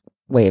gross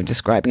way of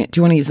describing it. Do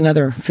you want to use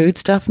another food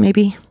stuff,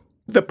 maybe?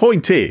 The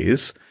point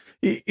is,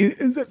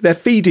 they're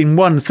feeding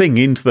one thing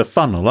into the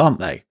funnel, aren't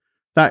they?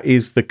 That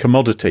is the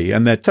commodity,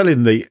 and they're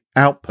telling the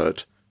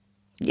output.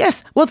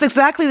 Yes. Well, it's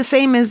exactly the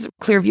same as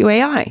Clearview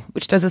AI,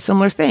 which does a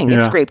similar thing.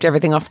 Yeah. It scraped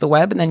everything off the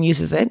web and then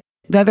uses it.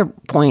 The other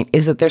point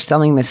is that they're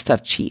selling this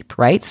stuff cheap,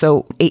 right?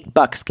 So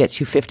 $8 gets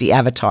you 50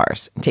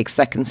 avatars. It takes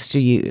seconds to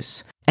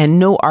use. And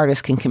no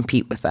artist can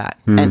compete with that.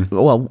 And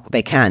well,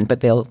 they can,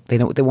 but they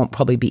won't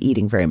probably be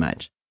eating very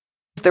much.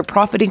 They're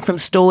profiting from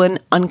stolen,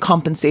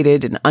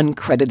 uncompensated, and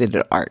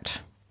uncredited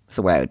art. That's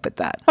the way I would put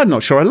that. I'm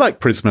not sure I like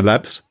Prisma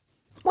Labs.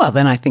 Well,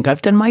 then I think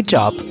I've done my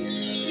job.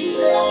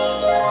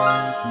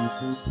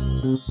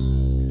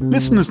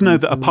 Listeners know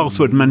that a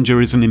password manager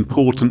is an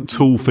important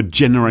tool for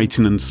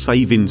generating and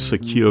saving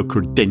secure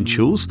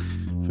credentials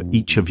for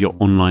each of your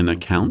online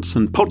accounts,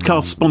 and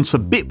podcast sponsor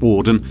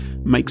Bitwarden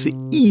makes it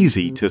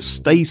easy to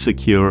stay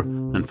secure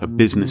and for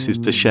businesses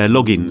to share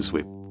logins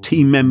with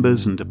team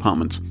members and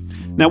departments.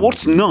 Now,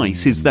 what's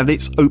nice is that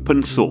it's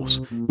open source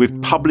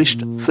with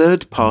published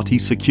third-party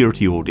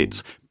security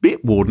audits.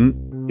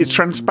 Bitwarden is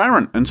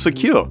transparent and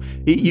secure.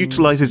 It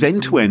utilizes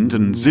end-to-end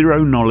and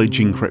zero-knowledge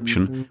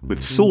encryption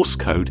with source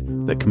code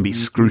that can be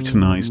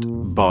scrutinized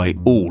by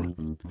all.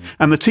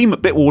 And the team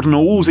at Bitwarden are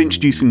always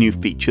introducing new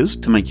features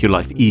to make your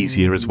life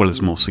easier as well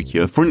as more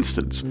secure. For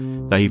instance,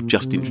 they've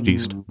just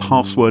introduced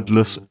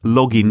passwordless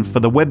login for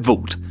the Web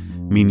Vault,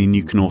 meaning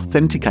you can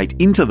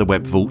authenticate into the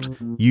Web Vault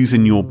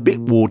using your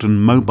Bitwarden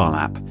mobile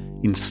app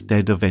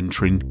instead of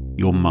entering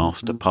your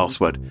master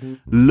password.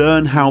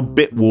 Learn how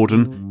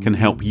Bitwarden can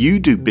help you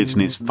do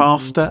business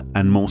faster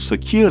and more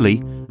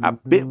securely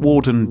at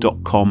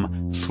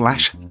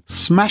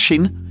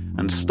bitwarden.com/smashing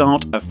and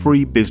start a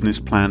free business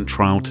plan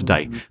trial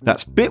today.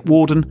 That's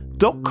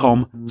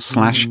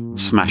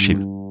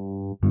bitwarden.com/smashing.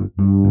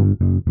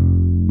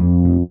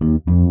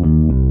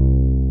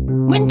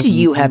 When do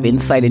you have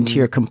insight into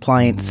your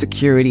compliance,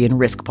 security, and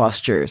risk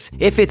postures?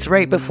 If it's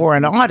right before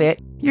an audit,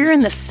 you're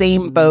in the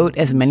same boat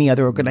as many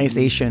other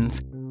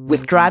organizations.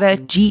 With Strata,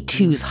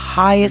 G2's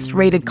highest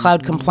rated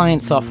cloud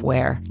compliance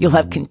software, you'll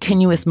have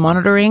continuous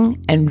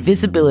monitoring and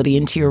visibility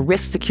into your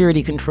risk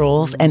security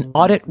controls and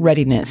audit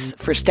readiness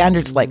for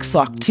standards like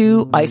SOC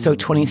 2, ISO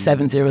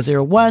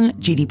 27001,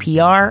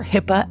 GDPR,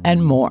 HIPAA,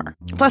 and more.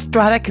 Plus,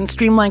 Strata can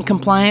streamline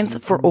compliance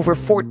for over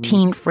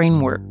 14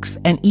 frameworks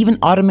and even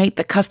automate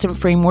the custom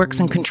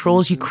frameworks and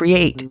controls you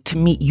create to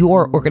meet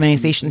your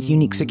organization's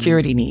unique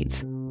security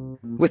needs.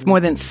 With more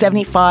than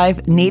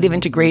 75 native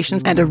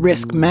integrations and a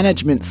risk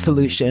management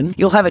solution,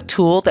 you'll have a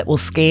tool that will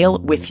scale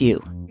with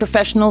you.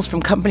 Professionals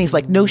from companies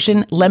like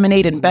Notion,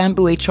 Lemonade, and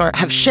Bamboo HR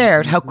have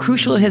shared how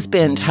crucial it has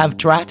been to have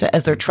Drata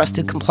as their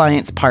trusted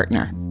compliance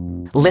partner.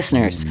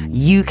 Listeners,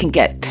 you can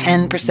get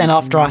 10%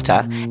 off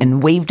Drata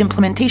and waived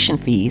implementation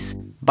fees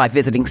by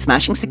visiting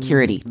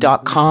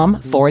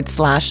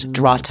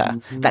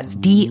smashingsecurity.com/Drata. That's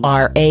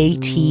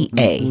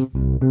DRATA.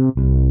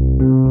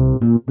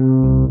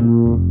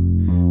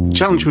 The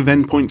challenge with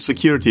endpoint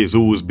security has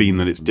always been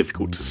that it's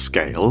difficult to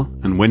scale,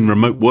 and when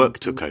remote work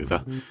took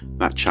over,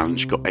 that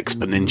challenge got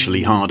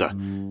exponentially harder.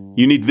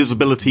 You need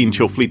visibility into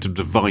your fleet of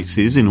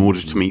devices in order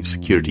to meet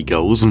security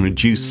goals and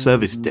reduce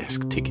service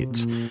desk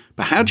tickets.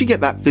 But how do you get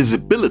that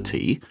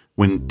visibility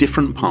when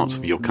different parts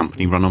of your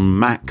company run on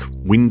Mac,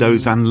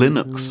 Windows, and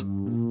Linux?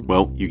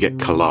 Well, you get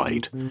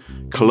Collide.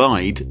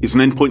 Collide is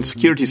an endpoint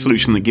security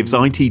solution that gives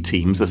IT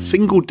teams a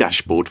single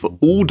dashboard for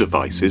all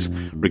devices,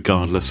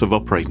 regardless of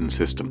operating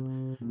system.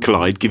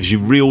 Collide gives you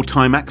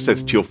real-time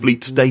access to your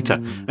fleet's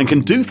data and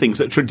can do things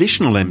that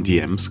traditional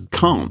MDMs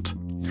can't.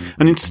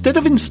 And instead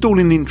of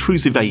installing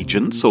intrusive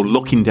agents or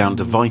locking down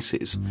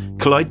devices,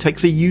 Collide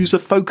takes a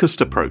user-focused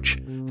approach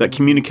that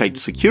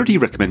communicates security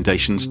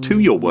recommendations to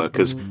your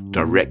workers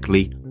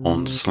directly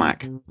on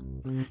Slack.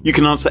 You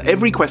can answer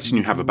every question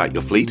you have about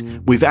your fleet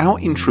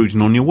without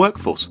intruding on your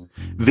workforce.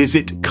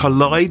 Visit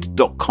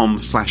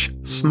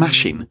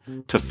collide.com/smashing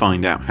to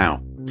find out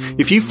how.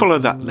 If you follow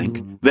that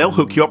link, they'll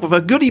hook you up with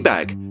a goodie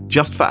bag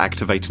just for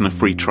activating a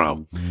free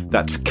trial.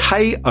 That's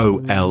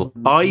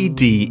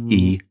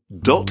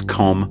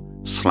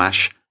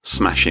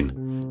KOLIDE.com/smashing.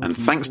 And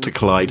thanks to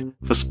Collide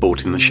for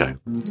supporting the show.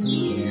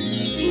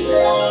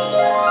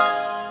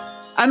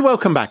 And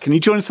welcome back. And you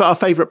join us at our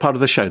favourite part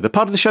of the show, the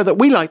part of the show that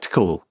we like to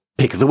call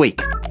Pick of the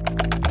Week.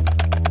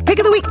 Pick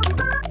of the week.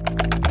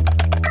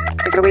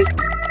 Pick of the week.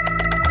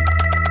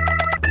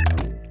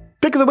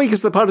 Pick of the Week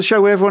is the part of the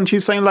show where everyone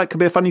chooses something like could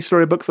be a funny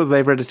story, a book that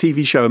they've read, a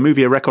TV show, a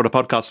movie, a record, a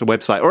podcast, a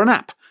website, or an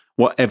app.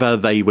 Whatever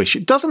they wish.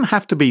 It doesn't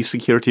have to be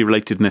security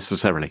related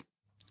necessarily.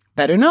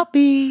 Better not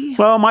be.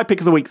 Well, my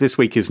pick of the week this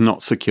week is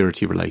not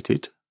security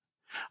related.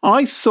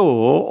 I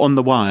saw on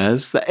the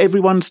wires that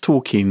everyone's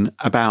talking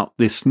about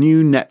this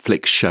new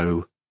Netflix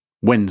show,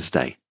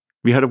 Wednesday.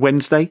 Have you heard of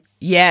Wednesday?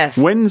 Yes.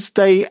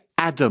 Wednesday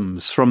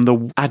Addams from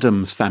the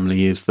Addams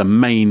family is the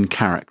main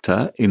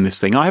character in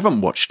this thing. I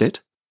haven't watched it.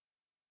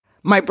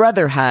 My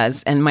brother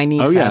has, and my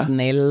niece has, and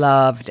they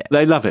loved it.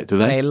 They love it, do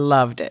they? They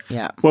loved it,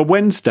 yeah. Well,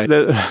 Wednesday,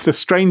 the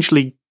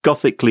strangely,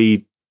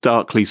 gothically,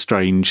 darkly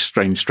strange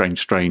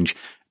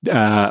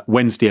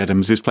Wednesday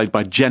Addams is played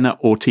by Jenna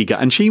Ortega.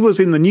 And she was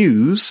in the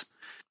news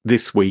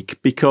this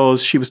week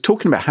because she was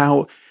talking about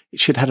how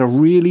she'd had a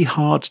really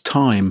hard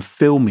time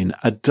filming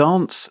a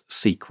dance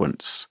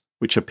sequence,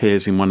 which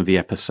appears in one of the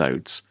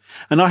episodes.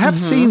 And I have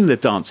seen the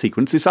dance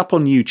sequence. It's up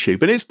on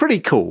YouTube, and it's pretty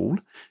cool.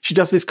 She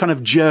does this kind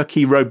of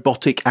jerky,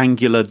 robotic,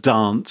 angular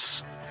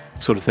dance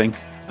sort of thing.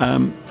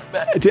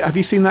 Have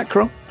you seen that,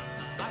 Carol?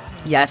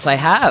 Yes, I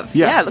have.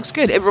 Yeah, it looks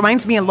good. It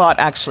reminds me a lot,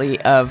 actually,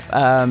 of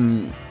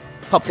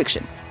Pulp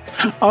Fiction.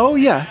 Oh,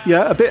 yeah,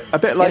 a bit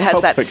like Pulp Fiction. It has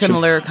that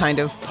similar kind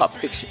of Pulp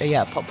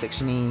Fiction, Pulp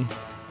Fiction-y.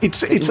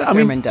 I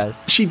mean,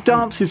 does. She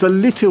dances a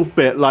little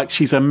bit like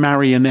she's a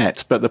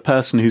marionette, but the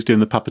person who's doing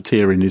the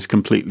puppeteering is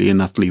completely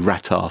and utterly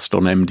rat-arsed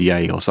on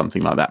MDA or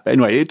something like that. But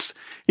anyway, it's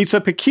a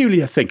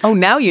peculiar thing. Oh,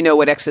 now you know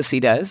what ecstasy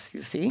does,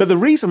 you see? But the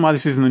reason why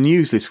this is in the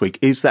news this week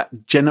is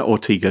that Jenna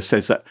Ortega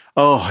says that,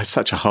 I had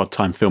such a hard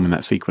time filming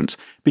that sequence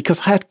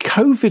because I had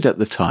COVID at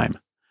the time.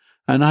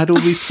 And I had all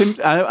these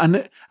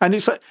symptoms, and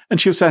it's like, and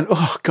she was saying,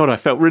 "Oh God, I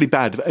felt really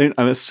bad." And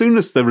as soon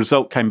as the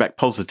result came back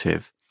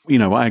positive,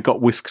 I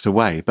got whisked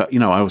away. But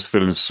I was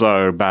feeling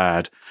so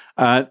bad,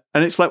 and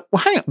it's like,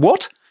 well,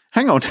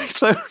 hang on.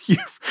 So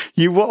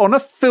you were on a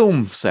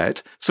film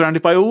set,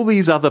 surrounded by all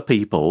these other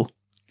people.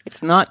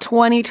 It's not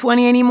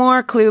 2020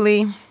 anymore,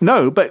 clearly.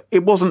 No, but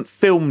it wasn't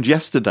filmed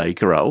yesterday,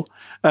 Carol.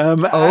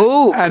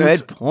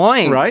 Good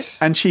point. Right?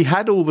 And she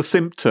had all the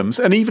symptoms.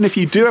 And even if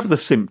you do have the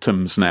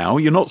symptoms now,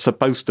 you're not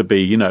supposed to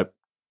be,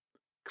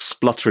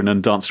 spluttering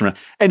and dancing around.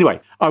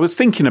 Anyway, I was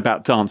thinking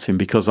about dancing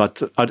because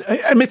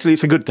admittedly,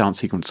 it's a good dance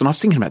sequence. And I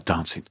was thinking about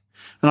dancing.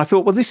 And I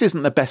thought, well, this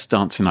isn't the best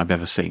dancing I've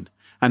ever seen.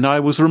 And I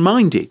was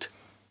reminded,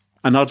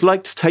 and I'd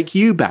like to take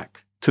you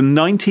back to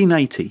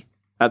 1980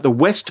 at the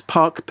West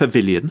Park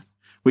Pavilion,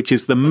 which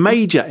is the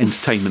major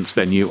entertainments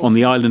venue on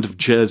the island of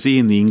Jersey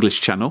in the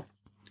English Channel.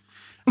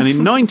 And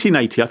in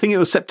 1980, I think it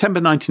was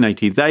September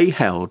 1980, they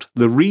held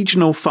the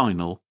regional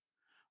final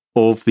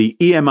of the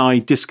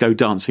EMI disco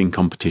dancing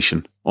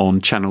competition on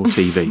Channel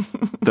TV,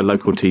 the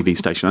local TV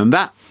station. And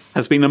that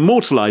has been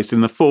immortalised in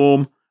the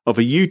form of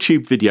a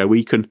YouTube video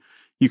where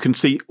you can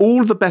see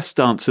all the best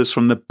dancers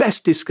from the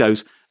best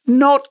discos,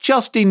 not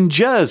just in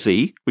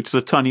Jersey, which is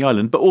a tiny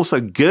island, but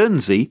also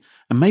Guernsey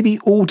and maybe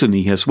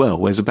Alderney as well,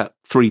 where there's about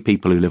 3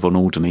 people who live on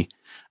Alderney.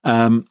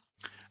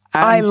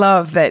 I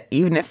love that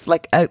even if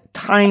like a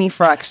tiny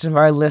fraction of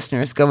our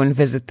listeners go and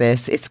visit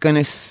this, it's going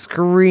to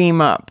scream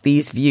up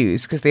these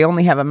views because they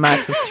only have a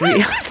max of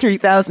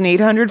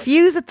 3,800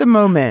 views at the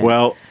moment.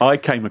 Well, I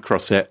came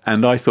across it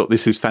and I thought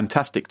this is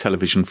fantastic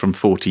television from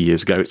 40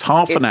 years ago. It's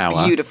half an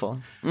hour. Beautiful.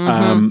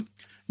 Mm-hmm.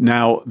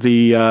 Now,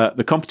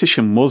 the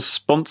competition was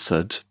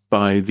sponsored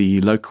by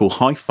the local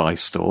hi-fi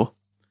store.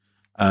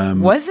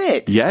 Was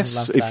it?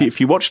 Yes.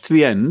 If you watch to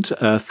the end,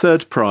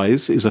 third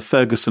prize is a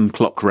Ferguson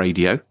clock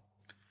radio.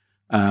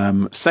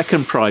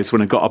 Second prize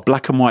winner got a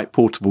black and white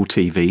portable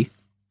TV.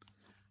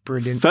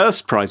 Brilliant.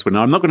 First prize winner,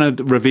 I'm not going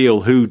to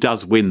reveal who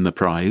does win the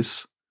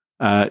prize,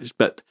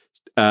 but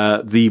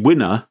the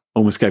winner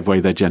almost gave away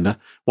their gender,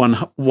 won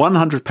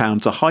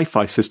 £100, a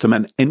hi-fi system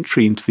and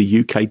entry into the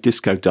UK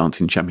Disco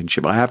Dancing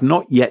Championship. I have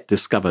not yet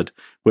discovered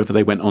whether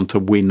they went on to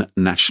win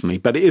nationally,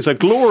 but it is a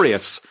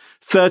glorious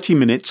 30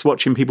 minutes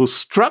watching people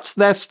strut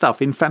their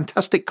stuff in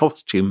fantastic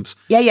costumes.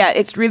 Yeah,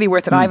 it's really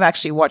worth it. I've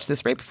actually watched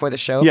this right before the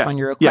show on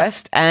your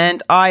request,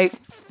 and I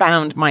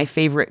found my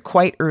favorite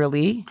quite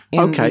early.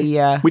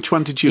 Which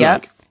one did you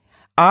like?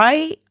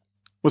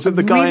 Was it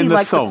the guy in the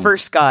liked thong? The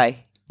first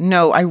guy.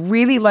 No, I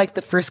really liked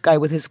the first guy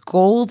with his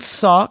gold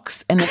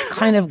socks and this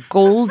kind of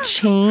gold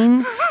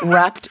chain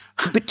wrapped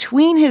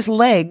between his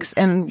legs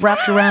and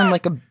wrapped around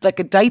like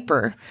a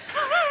diaper.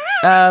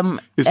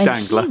 His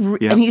dangler,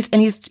 and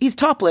he's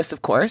topless,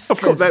 of course. Of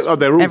course, they're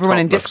all everyone topless.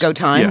 in disco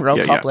time, we're all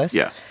topless.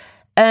 Yeah.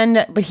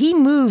 But he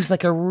moves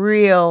like a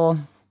real.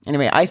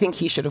 Anyway, I think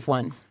he should have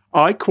won.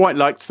 I quite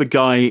liked the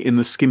guy in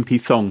the skimpy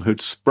thong who'd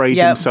sprayed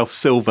himself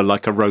silver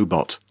like a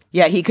robot.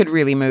 Yeah, he could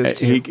really move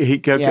too.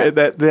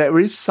 There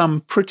is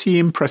some pretty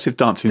impressive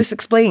dancing. This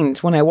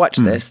explains, when I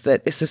watched this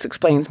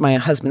explains my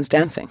husband's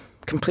dancing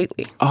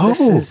completely. Oh.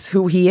 This is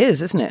who he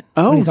is, isn't it?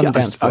 Oh, he's on the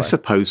dance floor. I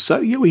suppose so.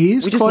 Yeah, he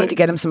is. We just need to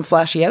get him some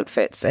flashy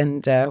outfits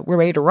and we're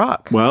ready to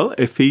rock. Well,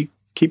 if he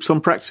keeps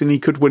on practicing, he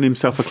could win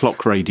himself a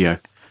clock radio.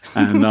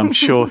 And I'm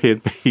sure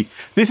he'd be...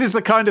 This is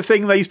the kind of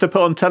thing they used to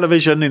put on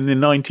television in the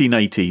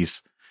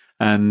 1980s.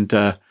 And...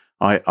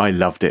 I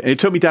loved it. It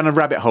took me down a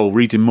rabbit hole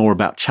reading more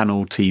about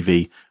channel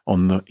TV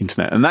on the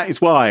internet. And that is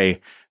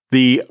why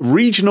the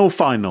regional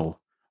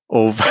final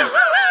of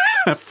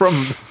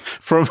from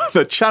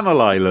the Channel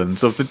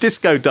Islands of the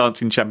Disco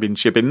Dancing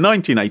Championship in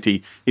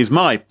 1980 is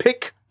my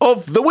pick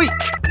of the week.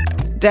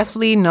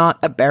 Definitely not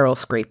a barrel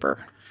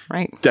scraper,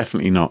 right?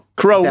 Definitely not.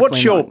 Carole,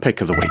 what's your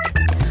pick of the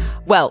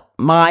week? Well,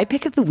 my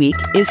pick of the week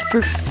is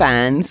for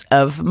fans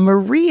of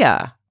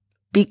Maria.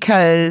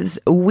 Because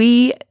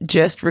we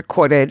just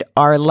recorded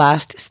our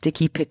last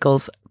Sticky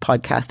Pickles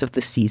podcast of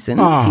the season,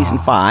 season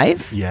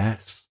 5.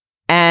 Yes.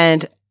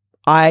 And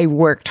I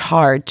worked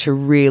hard to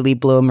really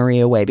blow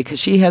Maria away because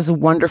she has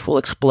wonderful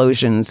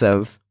explosions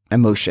of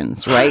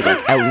emotions, right?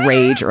 Like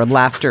outrage or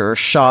laughter or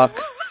shock.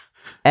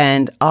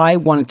 And I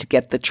wanted to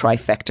get the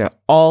trifecta,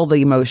 all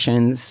the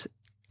emotions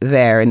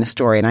there in the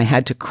story. And I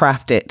had to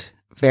craft it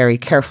very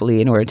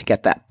carefully in order to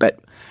get that. But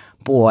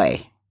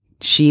boy...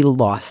 she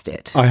lost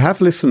it. I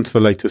have listened to the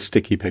latest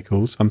Sticky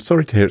Pickles. I'm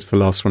sorry to hear it's the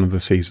last one of the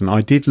season.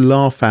 I did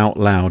laugh out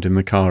loud in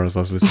the car as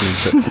I was listening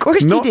to it. Of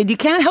course you did. You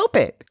can't help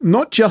it.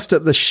 Not just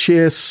at the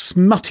sheer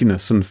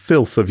smuttiness and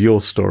filth of your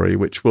story,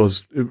 which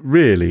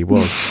really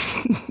was,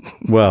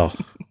 well...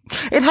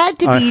 It had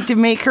to be to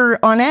make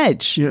her on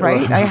edge,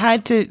 right? I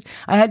had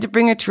to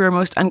bring her to her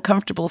most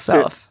uncomfortable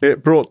self.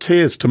 It brought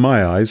tears to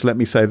my eyes, let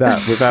me say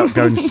that, without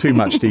going into too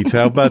much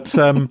detail. But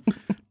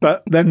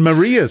then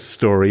Maria's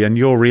story and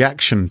your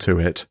reaction to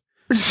it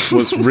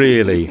was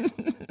really...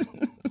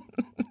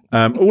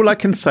 all I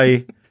can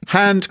say,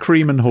 hand,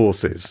 cream and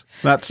horses.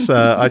 That's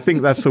I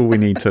think that's all we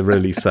need to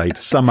really say to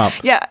sum up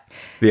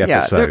the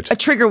episode. A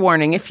trigger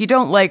warning. If you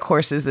don't like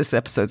horses, this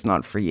episode's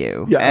not for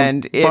you. Yeah,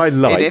 and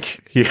and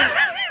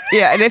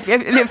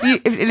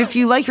if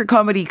you like your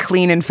comedy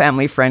clean and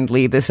family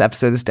friendly, this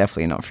episode is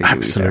definitely not for you.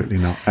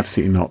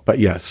 Absolutely not. But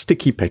yeah,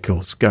 Sticky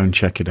Pickles, go and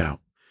check it out.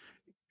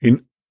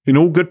 In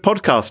all good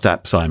podcast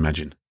apps, I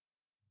imagine.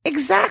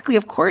 Exactly,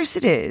 of course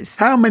it is.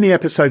 How many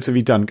episodes have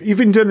you done? You've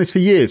been doing this for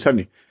years, haven't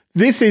you?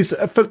 This is,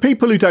 for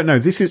people who don't know,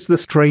 this is the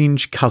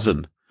strange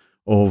cousin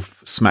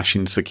of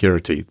Smashing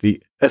Security,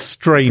 the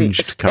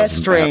estranged cousin.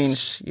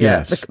 Estranged,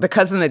 yes. The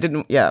cousin that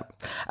didn't,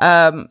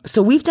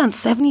 so we've done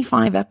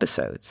 75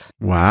 episodes.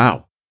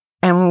 Wow.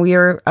 And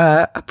we're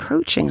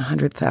approaching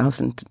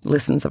 100,000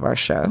 listens of our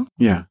show.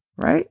 Yeah.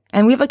 Right?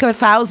 And we have like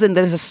 1,000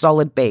 that is a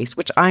solid base,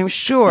 which I'm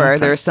sure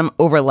there's some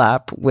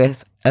overlap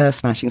with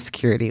Smashing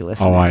Security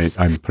listeners.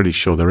 Oh, I'm pretty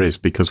sure there is,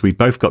 because we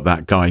both got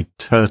that guy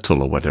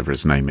Turtle or whatever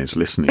his name is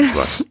listening to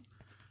us.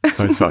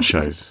 Both our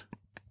shows.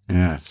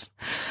 Yes.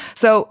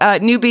 So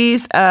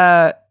newbies,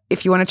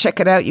 if you want to check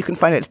it out, you can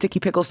find it at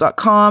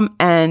stickypickles.com.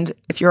 And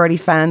if you're already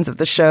fans of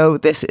the show,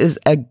 this is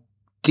a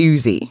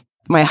doozy.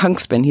 My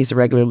hunksman, he's a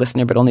regular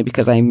listener, but only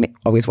because I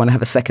always want to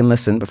have a second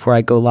listen before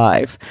I go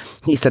live.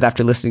 He said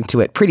after listening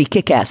to it, pretty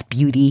kick-ass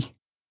beauty.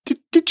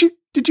 Did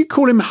you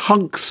call him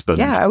hunksman?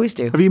 Yeah, I always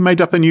do. Have you made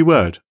up a new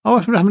word? Oh,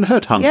 I haven't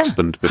heard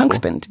hunksman before.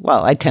 Hunksman.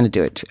 Well, I tend to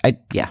do it.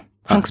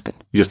 Hunksman.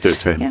 You just do it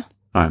to him. Yeah.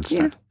 I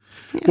understand.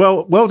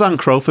 Well done,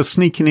 Kroll, for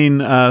sneaking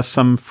in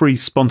some free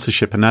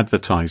sponsorship and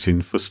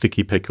advertising for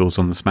Sticky Pickles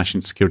on the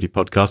Smashing Security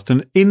podcast.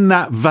 And in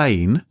that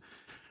vein,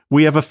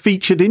 we have a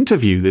featured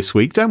interview this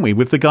week, don't we,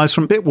 with the guys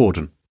from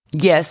Bitwarden?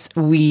 Yes,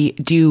 we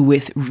do,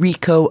 with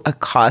Rico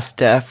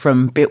Acosta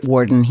from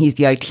Bitwarden. He's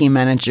the IT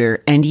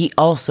manager, and he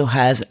also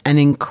has an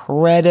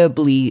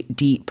incredibly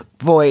deep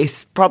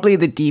voice, probably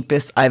the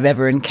deepest I've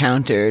ever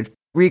encountered.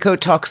 Rico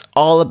talks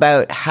all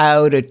about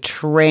how to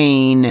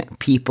train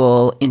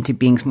people into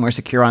being more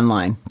secure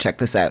online. Check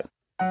this out.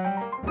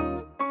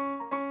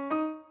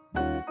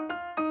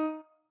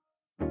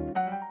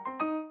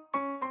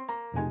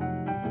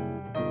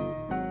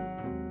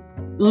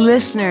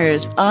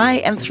 Listeners, I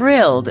am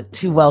thrilled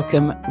to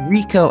welcome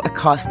Rico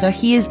Acosta.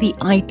 He is the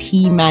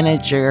IT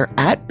manager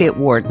at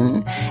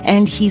Bitwarden,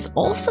 and he's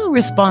also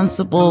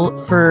responsible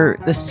for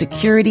the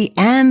security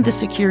and the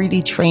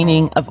security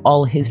training of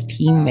all his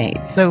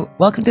teammates. So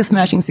welcome to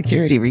Smashing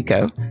Security,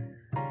 Rico.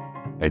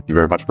 Thank you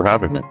very much for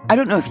having me. I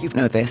don't know if you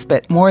know this,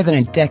 but more than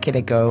a decade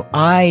ago,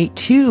 I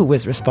too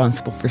was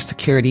responsible for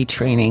security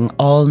training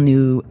all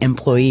new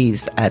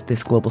employees at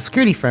this global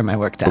security firm I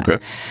worked at.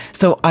 Okay.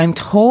 So I'm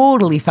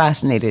totally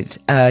fascinated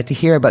to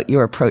hear about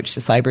your approach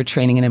to cyber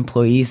training and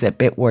employees at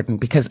Bitwarden,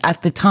 because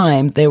at the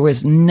time there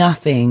was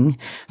nothing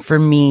for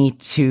me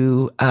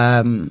to,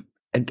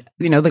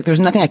 like there's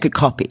nothing I could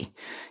copy.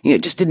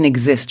 It just didn't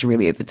exist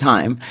really at the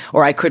time,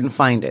 or I couldn't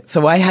find it.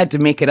 So I had to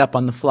make it up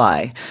on the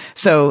fly.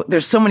 So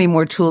there's so many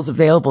more tools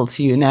available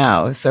to you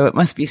now. So it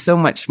must be so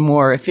much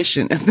more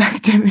efficient,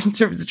 effective in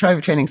terms of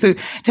cyber training. So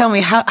tell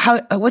me,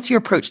 what's your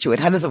approach to it?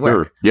 How does it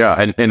work? Sure.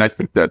 Yeah. And I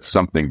think that's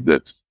something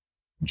that's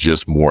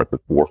just more at the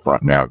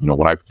forefront now.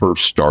 When I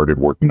first started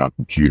working on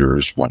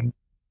computers, when,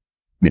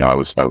 I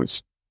was,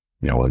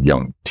 a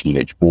young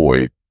teenage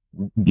boy,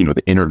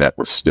 the internet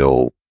was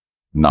still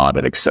not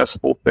an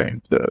accessible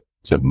thing to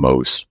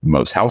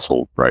most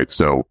households, right?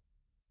 So,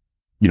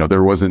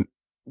 there was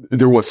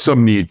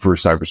some need for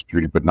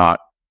cybersecurity, but not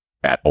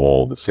at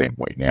all the same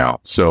way now.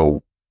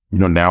 So,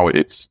 now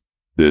it's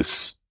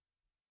this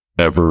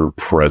ever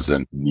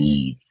present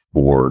need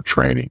for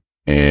training.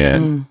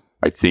 And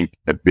I think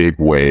a big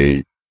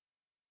way,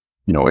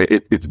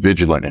 it's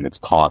vigilant and it's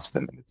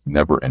constant and it's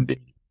never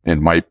ending.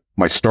 And my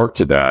start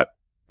to that,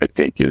 I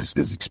think, is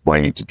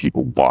explaining to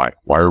people why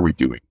are we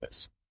doing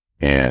this?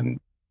 And,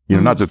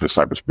 not just with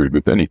cybersecurity,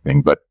 with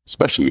anything, but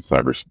especially with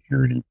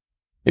cybersecurity,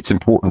 it's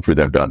important for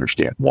them to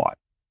understand why.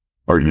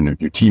 Or, your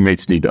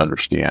teammates need to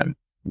understand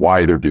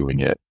why they're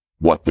doing it,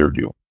 what they're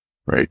doing,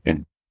 right?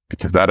 And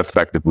because that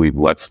effectively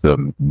lets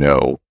them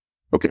know,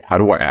 okay, how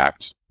do I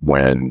act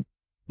when,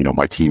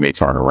 my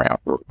teammates aren't around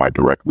or my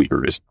direct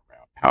leader isn't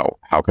around?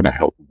 How can I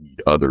help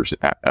lead others in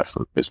that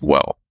effort as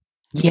well?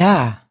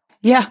 Yeah.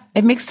 Yeah,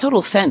 it makes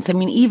total sense. I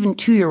mean, even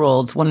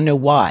 2-year-olds want to know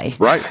why.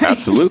 Right.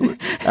 Absolutely.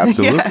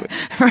 Absolutely. Yeah,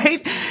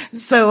 right.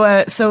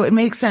 So it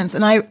makes sense.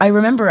 And I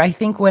remember, I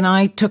think when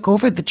I took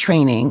over the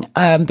training,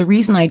 the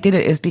reason I did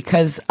it is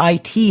because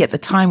IT at the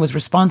time was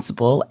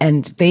responsible,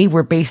 and they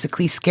were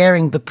basically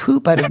scaring the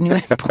poop out of new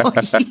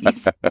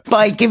employees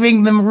by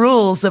giving them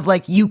rules of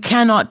like, you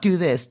cannot do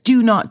this,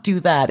 do not do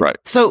that. Right.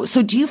 So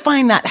do you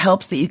find that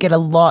helps, that you get a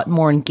lot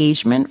more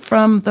engagement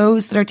from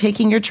those that are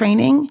taking your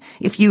training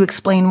if you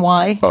explain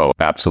why? Oh,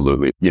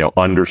 absolutely.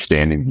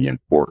 Understanding the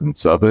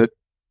importance of it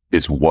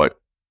is what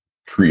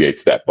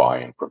creates that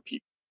buy-in from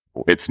people.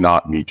 It's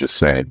not me just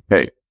saying,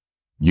 hey,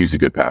 use a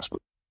good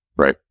password,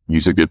 right?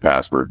 Use a good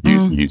password.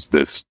 Use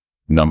this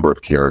number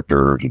of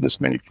characters or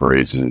this many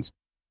phrases.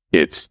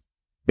 It's,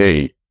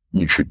 hey,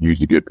 you should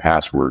use a good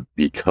password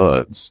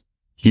because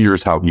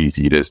here's how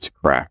easy it is to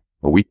crack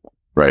a weak one,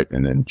 right?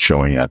 And then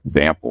showing an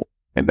example.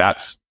 And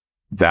that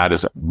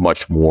is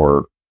much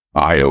more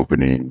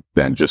eye-opening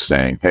than just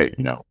saying, hey,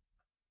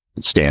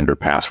 standard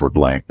password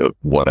length of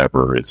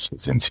whatever is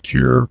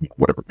insecure,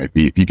 whatever it may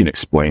be. If you can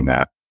explain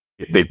that,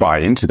 they buy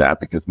into that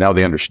because now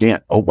they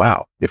understand, oh,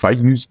 wow, if I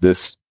use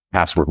this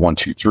password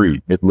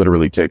 123, it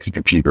literally takes a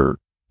computer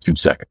 2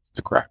 seconds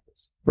to crack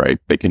this, right?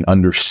 They can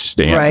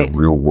understand the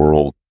real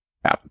world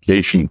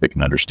application. They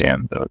can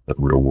understand the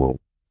real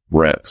world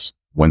threats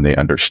when they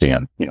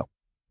understand,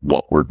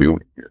 what we're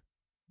doing here.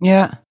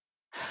 Yeah.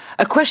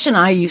 A question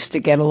I used to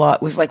get a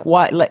lot was like,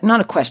 why, like, not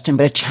a question,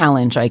 but a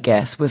challenge, I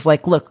guess, was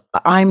like, look,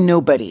 I'm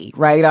nobody,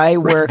 right? I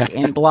work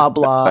in blah,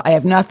 blah. I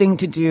have nothing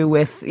to do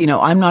with,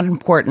 I'm not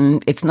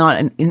important. It's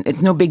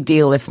it's no big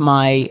deal if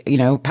my,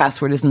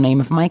 password is the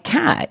name of my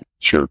cat.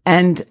 Sure.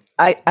 And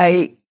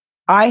I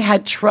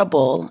had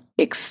trouble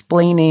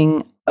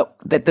explaining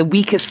that the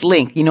weakest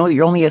link,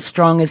 you're only as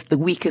strong as the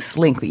weakest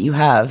link that you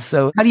have.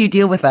 So how do you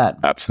deal with that?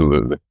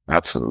 Absolutely.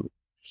 Absolutely.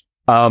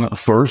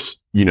 First,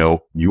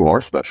 you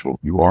are special.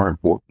 You are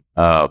important.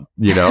 But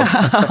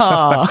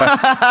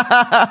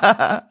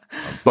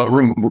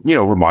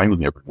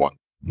reminding everyone,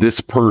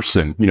 this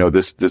person,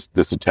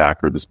 this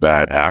attacker, this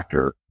bad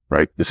actor,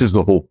 right? This is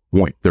the whole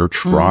point. They're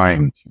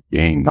trying to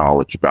gain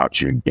knowledge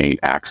about you and gain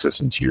access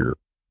into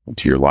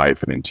your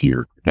life and into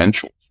your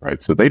credentials,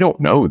 right? So they don't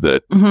know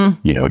that,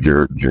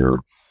 you're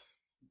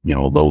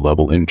a low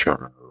level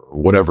intern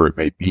whatever it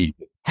may be.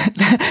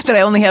 That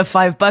I only have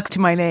 $5 to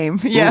my name.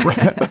 Yeah.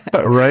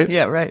 Right.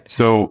 Yeah. Right.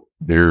 So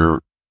they're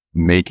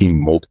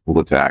making multiple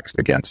attacks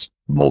against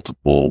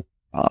multiple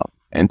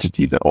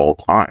entities at all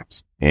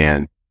times.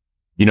 And,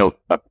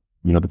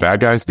 the bad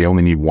guys, they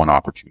only need one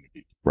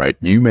opportunity, right?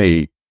 You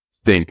may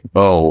think,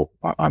 oh,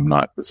 I'm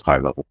not this high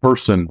level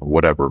person or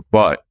whatever,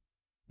 but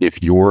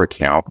if your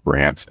account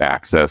grants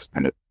access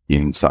kind of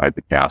inside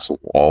the castle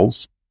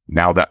walls,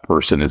 now that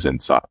person is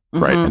inside,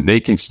 right? And they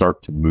can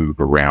start to move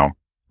around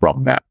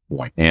from that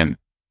point. And,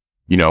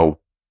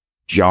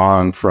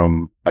 John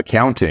from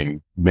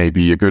accounting may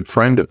be a good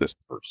friend of this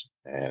person.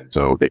 And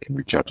so they can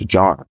reach out to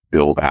John,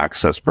 build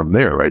access from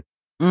there, right?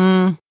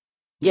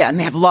 Yeah, and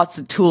they have lots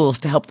of tools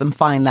to help them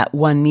find that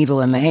one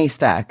needle in the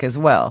haystack as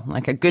well,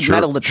 like a good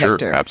metal detector.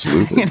 Sure,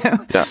 absolutely.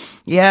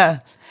 Yeah.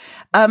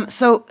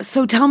 So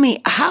tell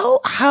me,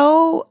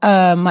 how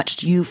much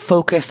do you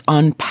focus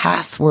on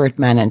password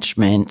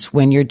management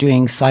when you're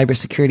doing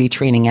cybersecurity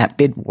training at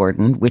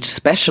Bitwarden, which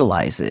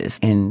specializes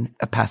in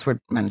password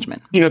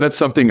management? That's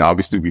something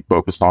obviously we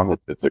focus on.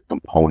 It's a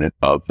component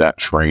of that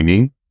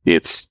training.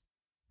 It's,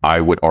 I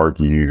would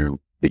argue,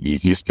 the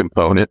easiest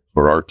component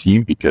for our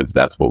team because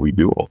that's what we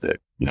do all day.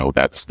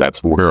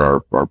 That's where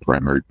our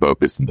primary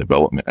focus and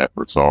development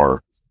efforts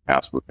are,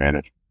 password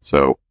management.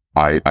 So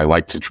I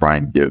like to try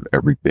and give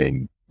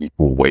everything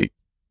equal weight.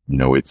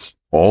 It's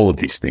all of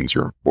these things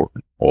are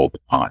important all the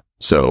time.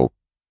 So,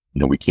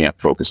 we can't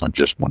focus on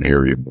just one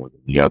area more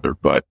than the other,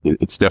 but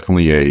it's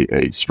definitely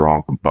a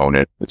strong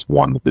component. It's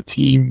one that the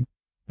team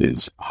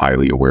is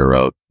highly aware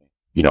of.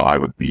 I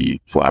would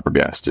be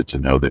flabbergasted to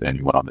know that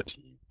anyone on the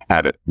team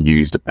hadn't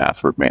used a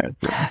password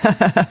manager.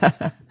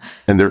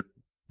 And there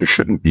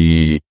shouldn't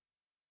be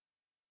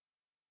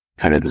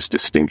kind of this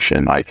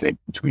distinction, I think,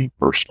 between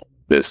personal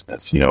and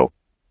business.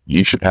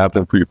 You should have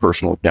them for your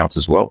personal accounts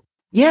as well.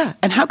 Yeah.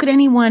 And how could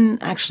anyone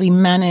actually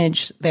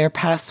manage their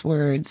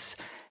passwords?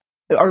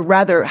 Or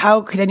rather,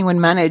 how could anyone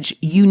manage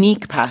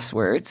unique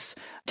passwords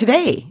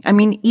today? I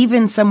mean,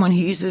 even someone who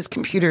uses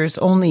computers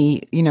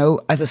only,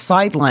 as a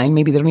sideline,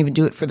 maybe they don't even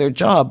do it for their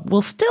job,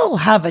 will still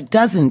have a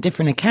dozen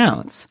different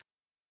accounts.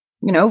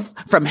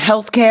 From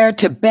healthcare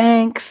to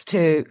banks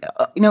to,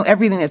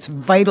 everything that's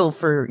vital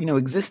for,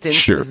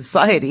 existence in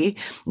society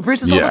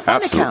versus all the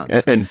fun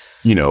accounts. And,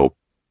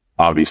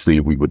 obviously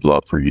we would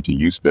love for you to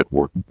use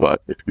Bitwarden,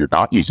 but if you're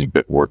not using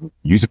Bitwarden,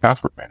 use a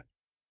password manager.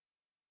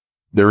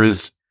 There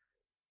is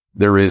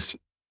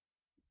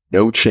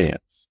no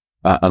chance,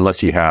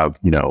 unless you have,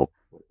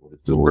 what is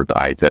the word, the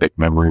eidetic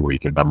memory where you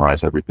can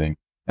memorize everything.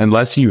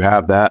 Unless you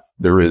have that,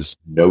 there is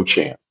no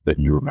chance that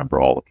you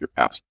remember all of your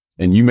passwords.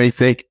 And you may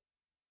think,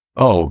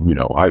 oh,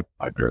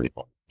 I barely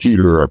own a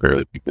computer, I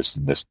barely do this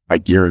and this. I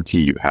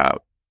guarantee you have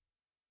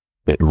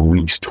at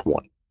least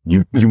 20.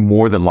 You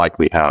more than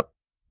likely have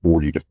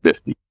 40 to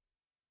 50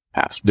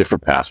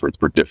 different passwords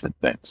for different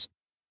things.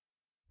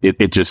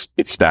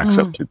 It stacks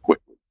up too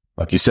quickly.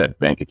 Like you said,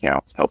 bank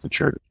accounts, health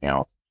insurance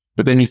accounts.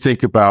 But then you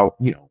think about,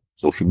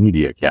 social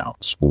media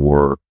accounts,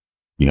 or,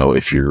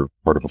 if you're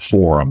part of a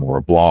forum or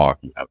a blog,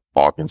 you have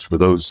logins for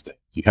those things.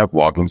 You have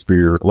logins for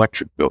your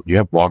electric bill. You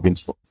have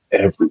logins for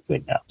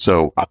everything now.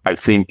 So I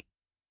think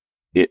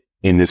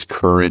in this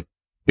current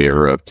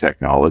era of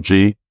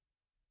technology,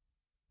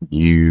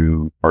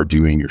 you are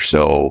doing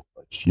yourself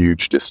a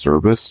huge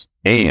disservice,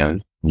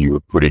 and you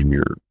are putting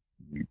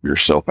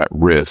yourself at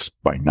risk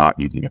by not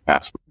using a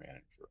password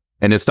manager.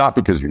 And it's not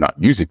because you're not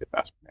using the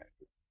password manager.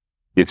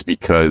 It's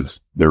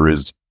because there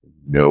is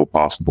no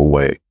possible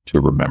way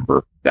to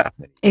remember that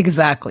many.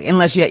 Exactly.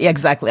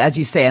 Exactly. As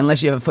you say,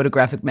 unless you have a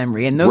photographic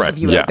memory. And those of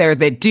you out there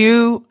that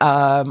do,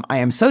 I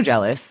am so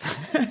jealous.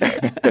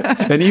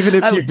 And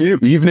even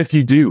if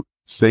you do,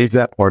 save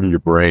that part of your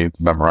brain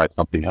to memorize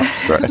something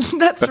else. Right?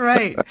 That's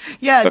right.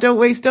 Yeah. Don't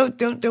waste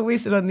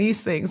it on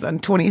these things, on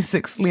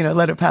 26,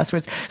 letter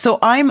passwords. So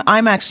I'm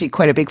actually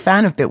quite a big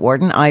fan of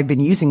Bitwarden. I've been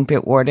using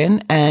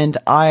Bitwarden and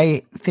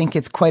I think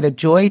it's quite a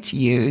joy to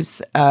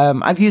use.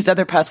 I've used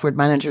other password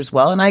managers as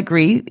well. And I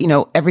agree,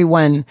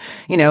 everyone,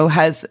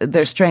 has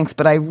their strengths,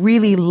 but I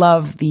really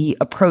love the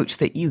approach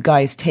that you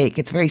guys take.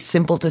 It's very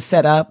simple to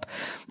set up,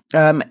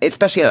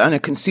 especially on a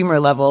consumer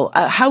level.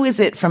 How is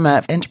it from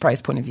an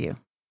enterprise point of view?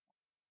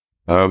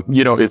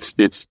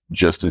 It's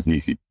just as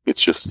easy.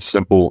 It's just as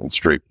simple and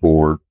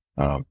straightforward.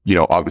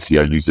 Obviously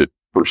I use it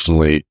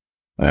personally,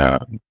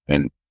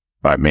 and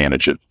I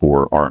manage it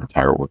for our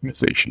entire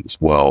organization as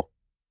well.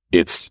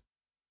 It's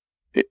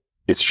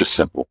just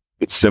simple.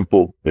 It's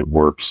simple. It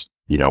works.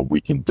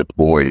 We can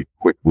deploy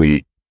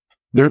quickly.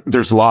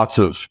 There's lots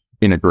of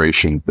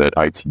integration that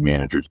IT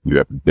managers do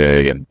every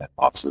day, and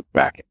lots of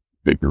back-end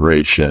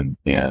configuration.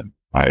 And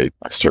I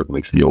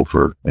certainly feel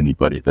for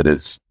anybody that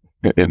is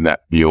in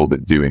that field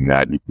and doing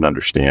that. You can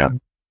understand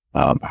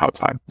how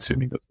time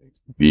consuming those things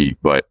can be.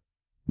 But,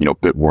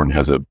 Bitwarden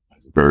has a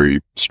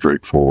very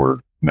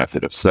straightforward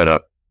method of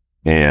setup.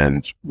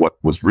 And what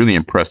was really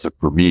impressive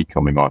for me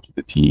coming onto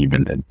the team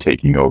and then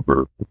taking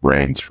over the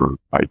reins for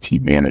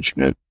IT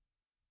management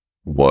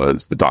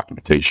was the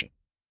documentation.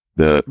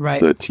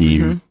 The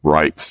team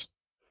writes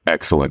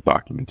excellent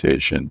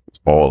documentation. It's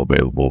all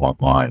available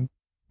online.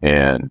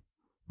 And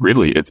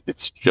really,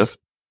 it's just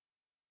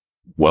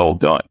well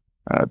done.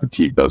 The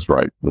team does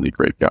write really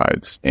great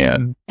guides.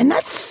 And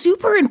that's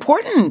super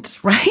important,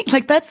 right?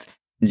 Like that's...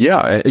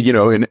 Yeah.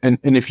 And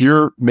if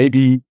you're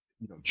maybe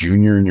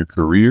junior in your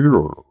career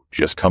or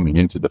just coming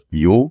into the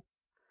field,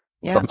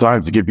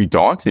 sometimes it can be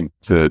daunting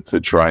to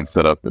try and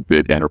set up a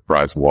big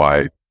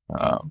enterprise-wide,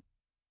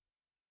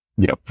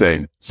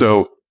 thing.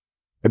 So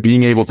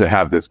being able to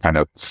have this kind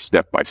of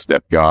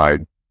step-by-step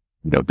guide,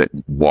 that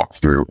you walk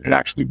through and it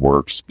actually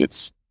works,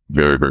 it's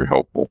very, very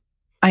helpful.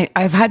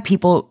 I've had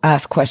people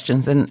ask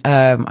questions, and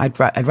I'd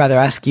rather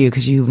ask you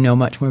because you know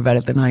much more about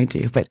it than I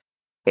do. But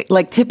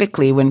like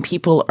typically when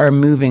people are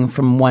moving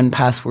from one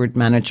password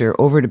manager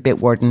over to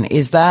Bitwarden,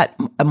 is that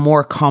a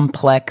more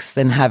complex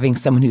than having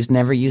someone who's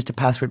never used a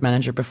password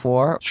manager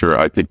before? Sure.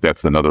 I think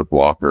that's another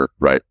blocker,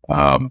 right?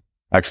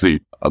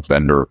 Actually, a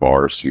vendor of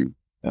ours who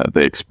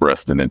they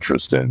expressed an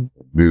interest in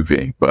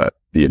moving, but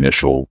the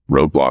initial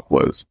roadblock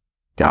was,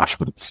 gosh,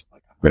 but it's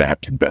like, I'm going to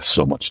have to invest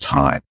so much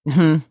time.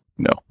 Mm-hmm.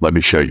 Let me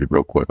show you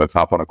real quick. Let's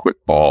hop on a quick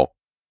call.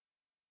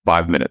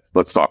 5 minutes.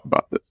 Let's talk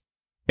about this.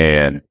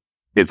 And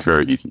it's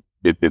very easy.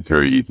 It's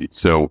very easy.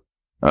 So,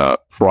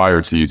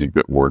 prior to using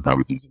Bitwarden, I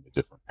was using a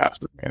different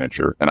password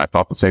manager, and I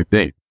thought the same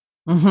thing.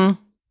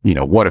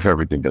 Mm-hmm. What if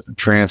everything doesn't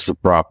transfer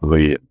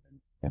properly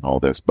and all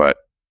this? But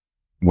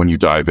when you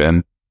dive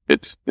in,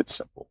 it's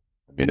simple.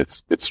 I mean,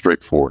 it's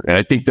straightforward. And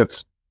I think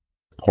that's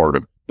part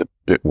of the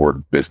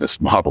Bitwarden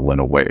business model in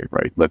a way,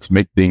 right? Let's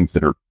make things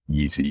that are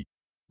easy.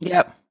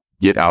 Yep.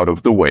 Get out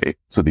of the way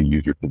so the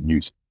user can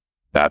use it.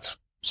 That's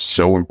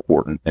so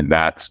important. And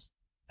that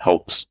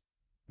helps,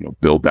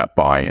 build that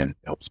buy-in,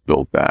 helps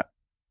build that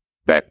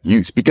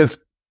use.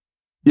 Because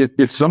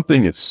if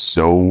something is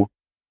so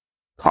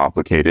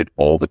complicated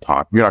all the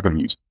time, you're not going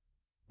to use it,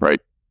 right?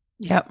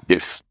 Yep.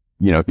 If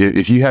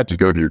you had to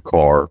go to your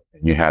car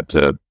and you had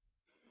to,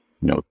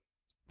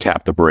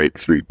 tap the brake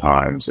 3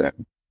 times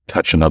and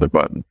touch another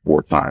button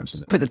 4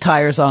 times. Put the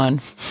tires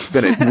on.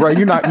 Right.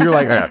 You're like,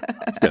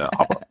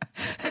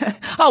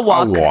 I'll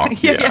walk.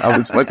 Yeah. I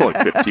was like only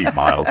 15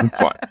 miles. It's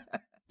fine.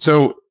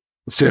 So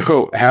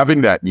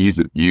having that ease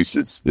of use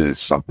is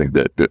something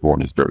that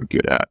Bitwarden is very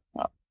good at.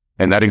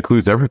 And that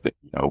includes everything,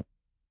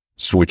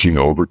 switching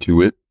over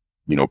to it,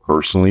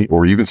 personally,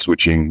 or even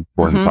switching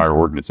for an entire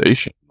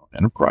organization,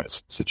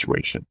 enterprise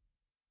situation.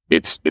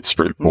 It's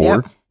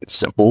straightforward. Yep. It's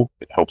simple.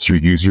 It helps your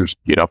users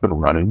get up and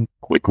running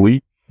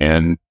quickly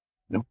and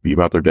be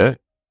about their day.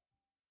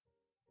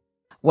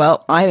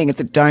 Well, I think it's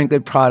a darn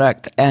good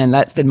product, and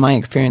that's been my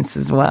experience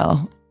as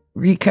well.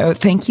 Rico,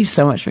 thank you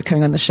so much for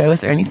coming on the show.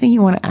 Is there anything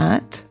you want to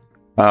add?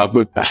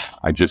 But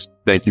I just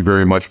thank you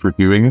very much for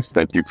doing this.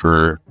 Thank you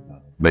for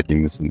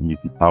making this an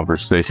easy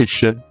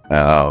conversation.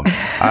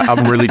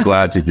 I'm really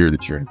glad to hear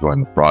that you're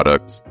enjoying the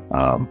product.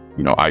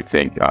 I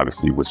think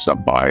obviously with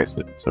some bias,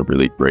 it's a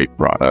really great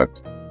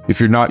product. If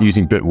you're not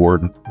using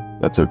Bitwarden,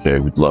 that's okay.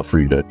 We'd love for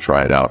you to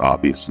try it out,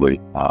 obviously.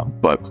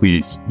 But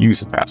please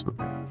use a password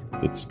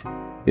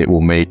manager. It will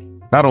make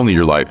not only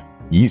your life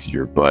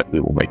easier, but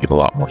it will make it a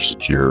lot more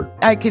secure.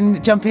 I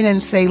can jump in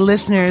and say,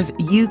 listeners,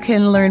 you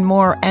can learn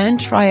more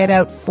and try it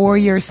out for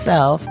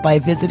yourself by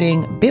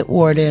visiting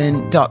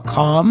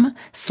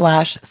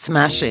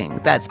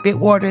bitwarden.com/smashing. That's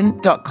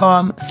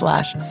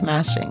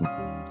bitwarden.com/smashing.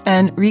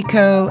 And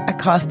Rico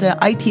Acosta,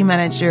 IT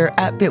manager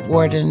at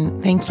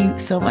Bitwarden, thank you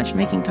so much for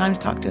making time to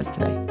talk to us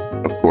today.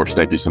 Of course.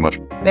 Thank you so much.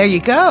 There you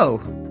go.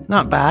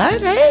 Not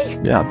bad, hey?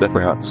 Yeah, I'm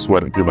definitely not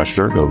sweating through my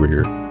shirt over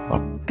here.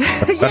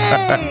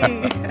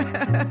 Yay!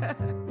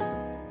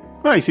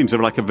 Well, he seems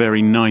like a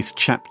very nice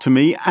chap to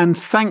me. And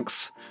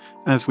thanks,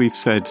 as we've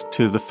said,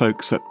 to the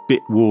folks at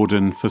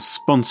Bitwarden for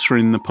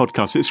sponsoring the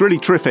podcast. It's really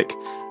terrific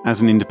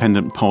as an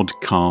independent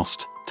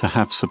podcast to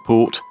have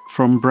support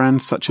from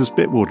brands such as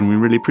Bitwarden. We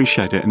really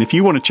appreciate it. And if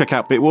you want to check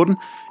out Bitwarden,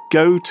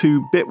 go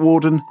to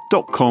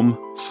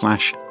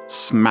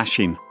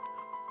bitwarden.com/smashing.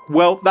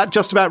 Well, that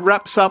just about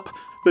wraps up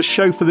the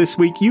show for this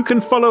week. You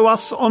can follow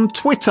us on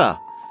Twitter.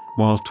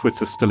 While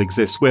Twitter still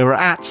exists, we're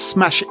at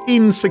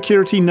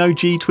SmashInSecurity, no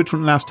G, Twitter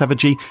wouldn't allow us to have a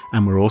G,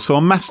 and we're also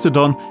on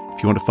Mastodon.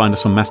 If you want to find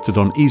us on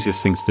Mastodon,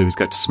 easiest thing to do is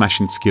go to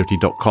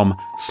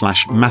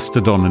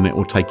smashinsecurity.com/Mastodon, and it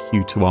will take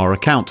you to our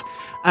account.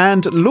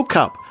 And look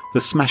up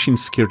the Smashing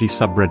Security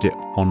subreddit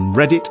on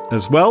Reddit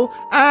as well.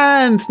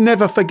 And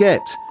never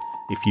forget,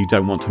 if you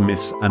don't want to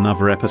miss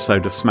another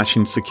episode of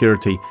Smashing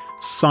Security,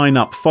 sign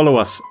up, follow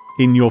us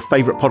in your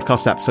favourite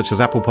podcast apps such as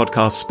Apple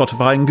Podcasts,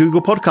 Spotify, and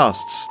Google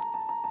Podcasts.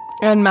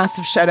 And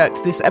massive shout out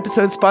to this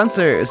episode's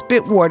sponsors,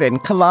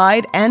 Bitwarden,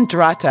 Collide, and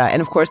Drata,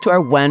 and of course to our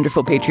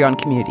wonderful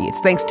Patreon community. It's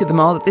thanks to them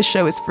all that this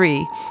show is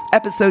free.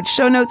 Episode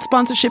show notes,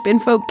 sponsorship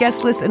info,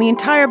 guest list, and the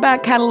entire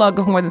back catalog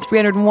of more than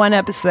 301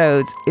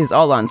 episodes is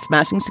all on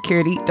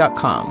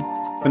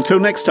smashingsecurity.com. Until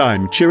next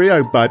time,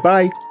 cheerio,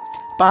 bye-bye.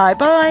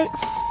 Bye-bye.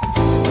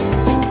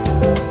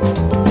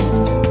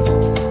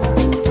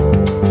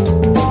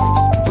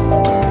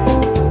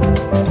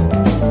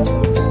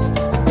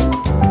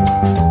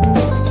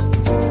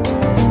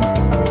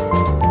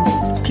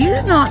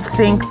 you not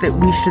think that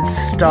we should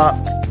stop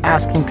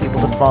asking people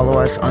to follow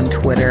us on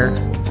Twitter?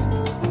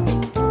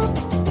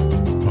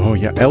 Oh,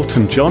 yeah.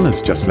 Elton John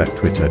has just left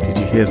Twitter. Did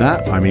you hear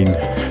that? I mean...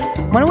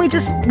 Why don't we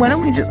just,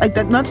 like,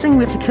 not saying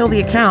we have to kill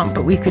the account,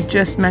 but we could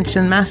just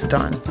mention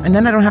Mastodon. And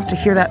then I don't have to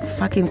hear that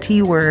fucking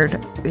T word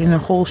in a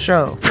whole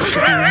show. It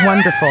would be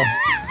wonderful.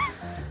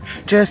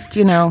 Just,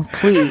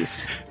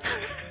 please.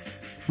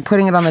 I'm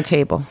putting it on the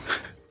table.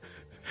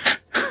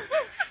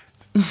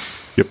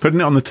 You're putting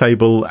it on the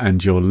table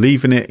and you're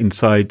leaving it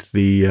inside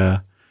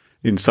the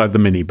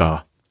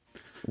minibar.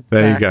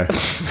 There you go.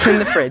 In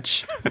the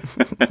fridge.